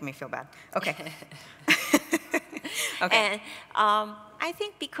 Oh, you're making me feel bad. Okay. Okay. And I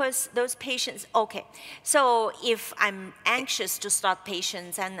think because those patients, okay, so if I'm anxious to start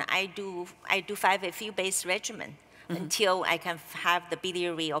patients and I do 5-FU-based regimen until I can have the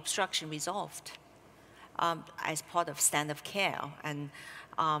biliary obstruction resolved. As part of standard of care. And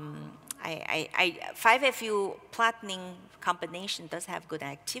 5-FU platinum combination does have good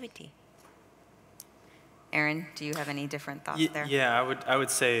activity. Aaron, do you have any different thoughts there? Yeah, I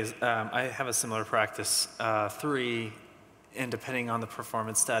would say I have a similar practice. 3, and depending on the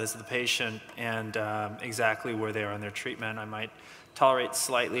performance status of the patient and exactly where they are in their treatment, I might tolerate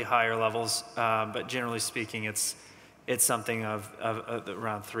slightly higher levels, but generally speaking, it's something of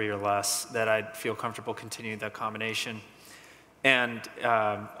around 3 or less that I'd feel comfortable continuing that combination. And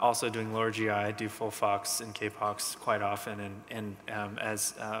also doing lower GI, I do FOLFOX and CAPOX quite often. And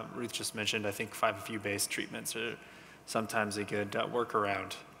as Ruth just mentioned, I think 5-FU-based treatments are sometimes a good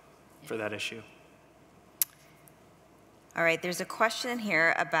workaround for that issue. All right, there's a question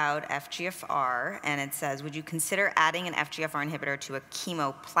here about FGFR, and it says, would you consider adding an FGFR inhibitor to a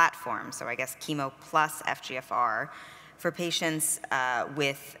chemo platform? So I guess chemo plus FGFR for patients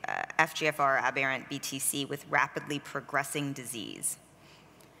with FGFR aberrant BTC with rapidly progressing disease.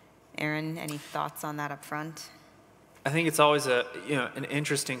 Aaron, any thoughts on that up front? I think it's always an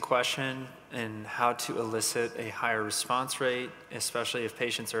interesting question in how to elicit a higher response rate, especially if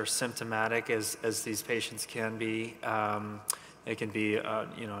patients are symptomatic, as these patients can be. It can be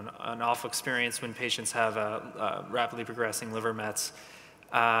an awful experience when patients have rapidly progressing liver mets.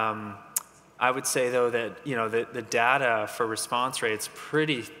 I would say though that the data for response rates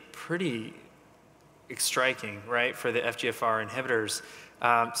pretty striking, right, for the FGFR inhibitors.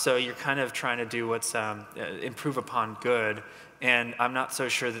 So you're kind of trying to do what's improve upon good, and I'm not so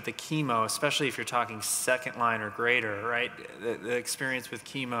sure that the chemo, especially if you're talking second line or greater, right, the experience with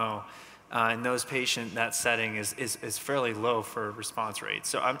chemo in those patients, that setting is fairly low for response rate.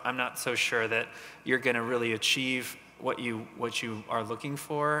 So I'm not so sure that you're going to really achieve what you are looking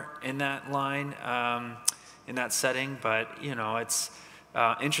for in that line, in that setting. But it's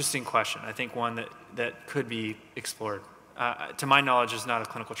interesting question. I think one that could be explored. To my knowledge, there's not a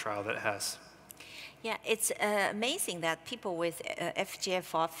clinical trial that has. Yeah, it's amazing that people with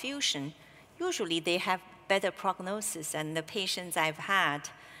FGFR fusion, usually they have better prognosis, and the patients I've had,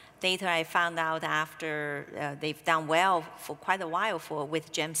 later I found out after they've done well for quite a while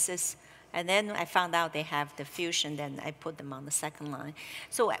with GemCis, and then I found out they have the fusion, then I put them on the second line.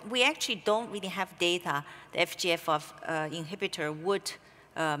 So we actually don't really have data the FGFR inhibitor would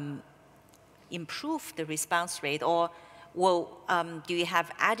improve the response rate, or do you have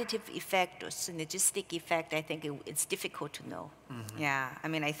additive effect or synergistic effect? I think it's difficult to know. Mm-hmm. Yeah,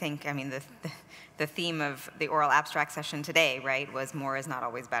 I think the theme of the oral abstract session today, right, was more is not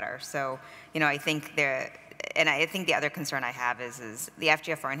always better. So, I think and I think the other concern I have is the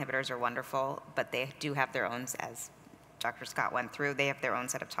FGFR inhibitors are wonderful, but they do have their own, as Dr. Scott went through, they have their own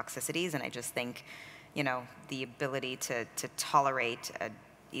set of toxicities, and I just think, the ability to tolerate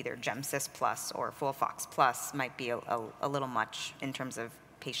either GemCis plus or FOLFOX plus might be a little much in terms of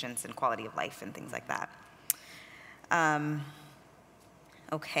patients and quality of life and things like that.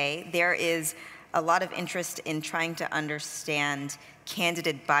 Okay, there is a lot of interest in trying to understand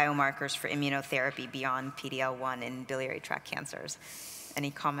candidate biomarkers for immunotherapy beyond PD-L1 in biliary tract cancers.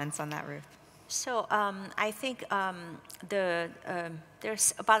 Any comments on that, Ruth? So I think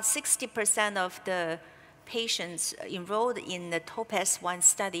there's about 60% of the patients enrolled in the TOPAZ-1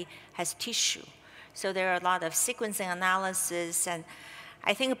 study has tissue. So there are a lot of sequencing analysis, and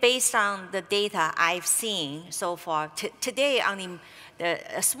I think based on the data I've seen so far, today only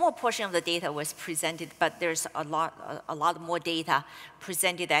a small portion of the data was presented, but there's a lot more data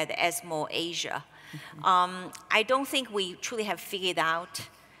presented at ESMO Asia. Mm-hmm. I don't think we truly have figured out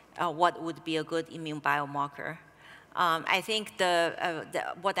what would be a good immune biomarker. I think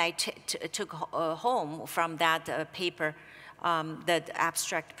what I took home from that paper, that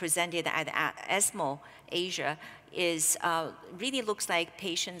abstract presented at ESMO Asia, is really looks like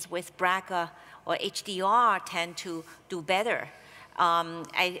patients with BRCA or HDR tend to do better.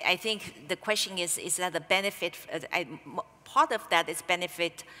 I think the question is that the benefit, part of that is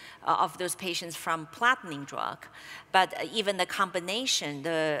benefit of those patients from platinum drug, but even the combination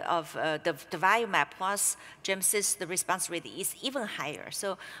of the durvalumab plus GemCis, the response rate is even higher.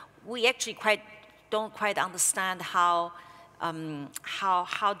 So we actually don't quite understand how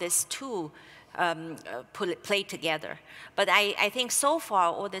these two play together. But I think so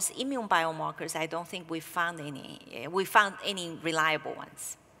far, all these immune biomarkers, I don't think we found any reliable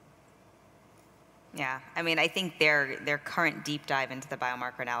ones. Yeah, I mean, I think their current deep dive into the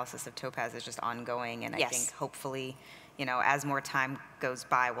biomarker analysis of TOPAZ is just ongoing, and I think hopefully, as more time goes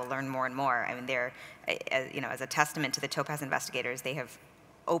by, we'll learn more and more. I mean, as a testament to the TOPAZ investigators, they have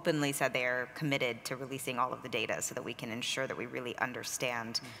openly said they are committed to releasing all of the data so that we can ensure that we really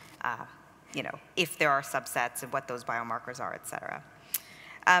understand, if there are subsets and what those biomarkers are, et cetera.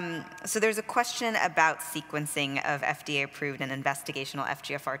 So there's a question about sequencing of FDA-approved and investigational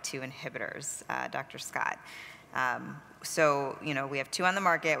FGFR2 inhibitors, Dr. Scott. So, we have 2 on the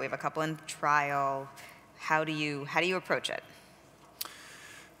market, we have a couple in trial. How do you approach it?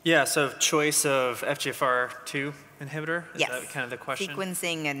 Yeah, so choice of FGFR2 inhibitor? Is that kind of the question?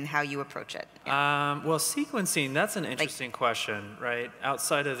 Sequencing and how you approach it. Yeah. Well, sequencing, that's an interesting question, right?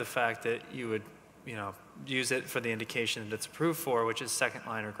 Outside of the fact that you would, use it for the indication that it's approved for, which is second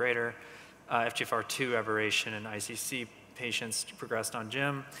line or greater, FGFR2 aberration in ICC patients progressed on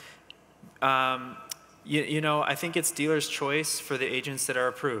GEM. I think it's dealer's choice for the agents that are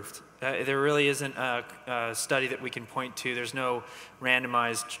approved. There really isn't a study that we can point to. There's no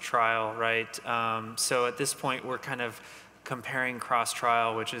randomized trial, right? So at this point, we're kind of comparing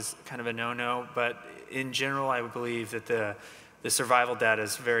cross-trial, which is kind of a no-no. But in general, I would believe that the survival data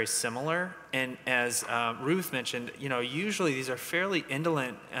is very similar. And as Ruth mentioned, usually these are fairly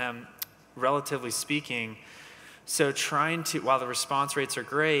indolent, relatively speaking. So trying to, while the response rates are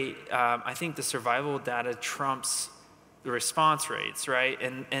great, I think the survival data trumps the response rates, right?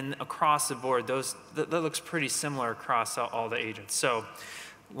 And across the board, that looks pretty similar across all the agents. So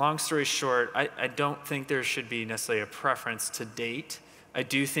long story short, I don't think there should be necessarily a preference to date. I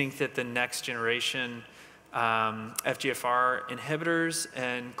do think that the next generation FGFR inhibitors,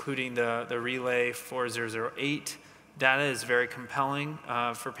 including the Relay 4008 data, is very compelling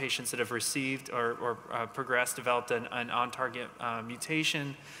for patients that have received or progressed, developed an on-target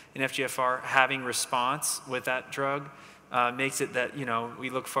mutation in FGFR. Having response with that drug makes it that we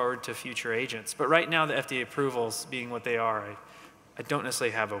look forward to future agents. But right now, the FDA approvals being what they are, I don't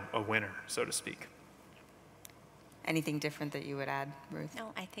necessarily have a winner, so to speak. Anything different that you would add, Ruth?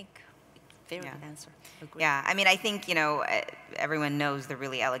 No, I think very good answer. Agreed. Yeah, I mean, I think, everyone knows the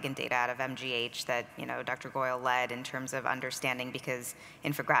really elegant data out of MGH that, Dr. Goyle led in terms of understanding, because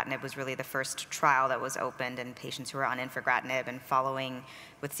infigratinib was really the first trial that was opened in patients who were on infigratinib, and following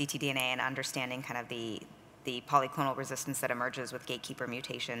with ctDNA and understanding kind of the polyclonal resistance that emerges with gatekeeper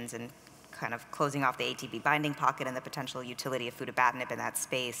mutations, and kind of closing off the ATP binding pocket and the potential utility of futibatinib in that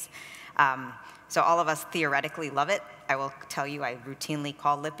space. So all of us theoretically love it. I will tell you, I routinely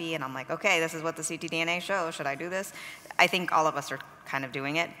call Lippy and I'm like, okay, this is what the ctDNA shows, should I do this? I think all of us are kind of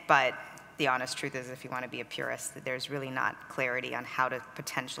doing it, but the honest truth is, if you want to be a purist, there's really not clarity on how to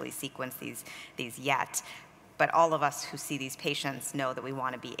potentially sequence these yet. but all of us who see these patients know that we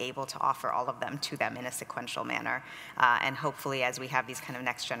want to be able to offer all of them to them in a sequential manner. And hopefully, as we have these kind of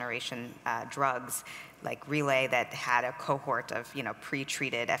next generation drugs, like Relay that had a cohort of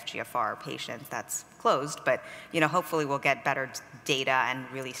pre-treated FGFR patients, that's closed, but hopefully we'll get better data and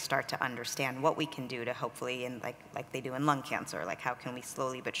really start to understand what we can do to hopefully, like they do in lung cancer, like how can we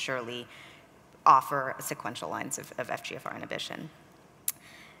slowly but surely offer sequential lines of FGFR inhibition.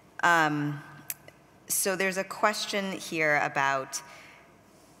 So there's a question here about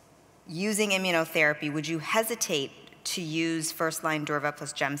using immunotherapy. Would you hesitate to use first-line Durva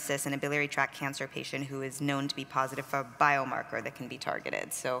plus Gemcis in a biliary tract cancer patient who is known to be positive for a biomarker that can be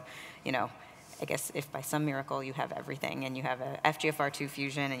targeted? So, I guess if by some miracle you have everything and you have a FGFR2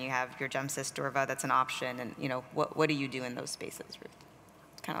 fusion and you have your Gemcis Durva, that's an option. And what do you do in those spaces, Ruth?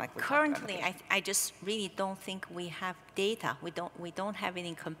 Kind of like currently, I just really don't think we have data. We don't have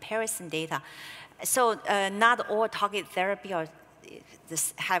any comparison data. So not all targeted therapy are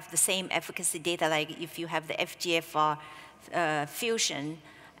have the same efficacy data. Like if you have the FGFR fusion,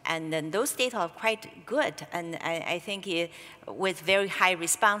 and then those data are quite good, and I think with very high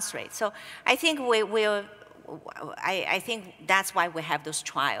response rate. So I think I think that's why we have those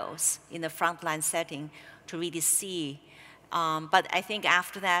trials in the frontline setting to really see. But I think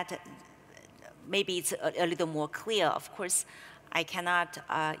after that, maybe it's a little more clear. Of course, I cannot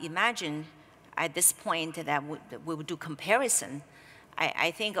imagine at this point that we would do comparison.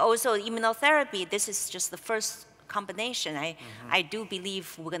 I think also immunotherapy, this is just the first combination. I do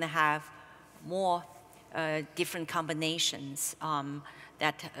believe we're going to have more different combinations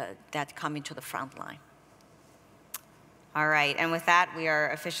that come into the front line. All right, and with that, we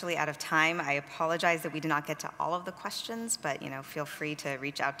are officially out of time. I apologize that we did not get to all of the questions, but feel free to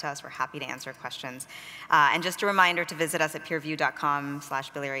reach out to us. We're happy to answer questions. And just a reminder to visit us at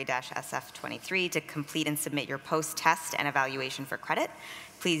peerview.com/biliary-SF23 to complete and submit your post-test and evaluation for credit.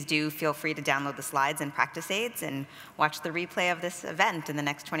 Please do feel free to download the slides and practice aids and watch the replay of this event in the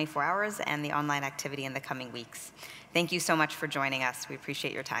next 24 hours and the online activity in the coming weeks. Thank you so much for joining us. We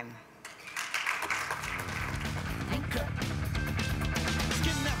appreciate your time.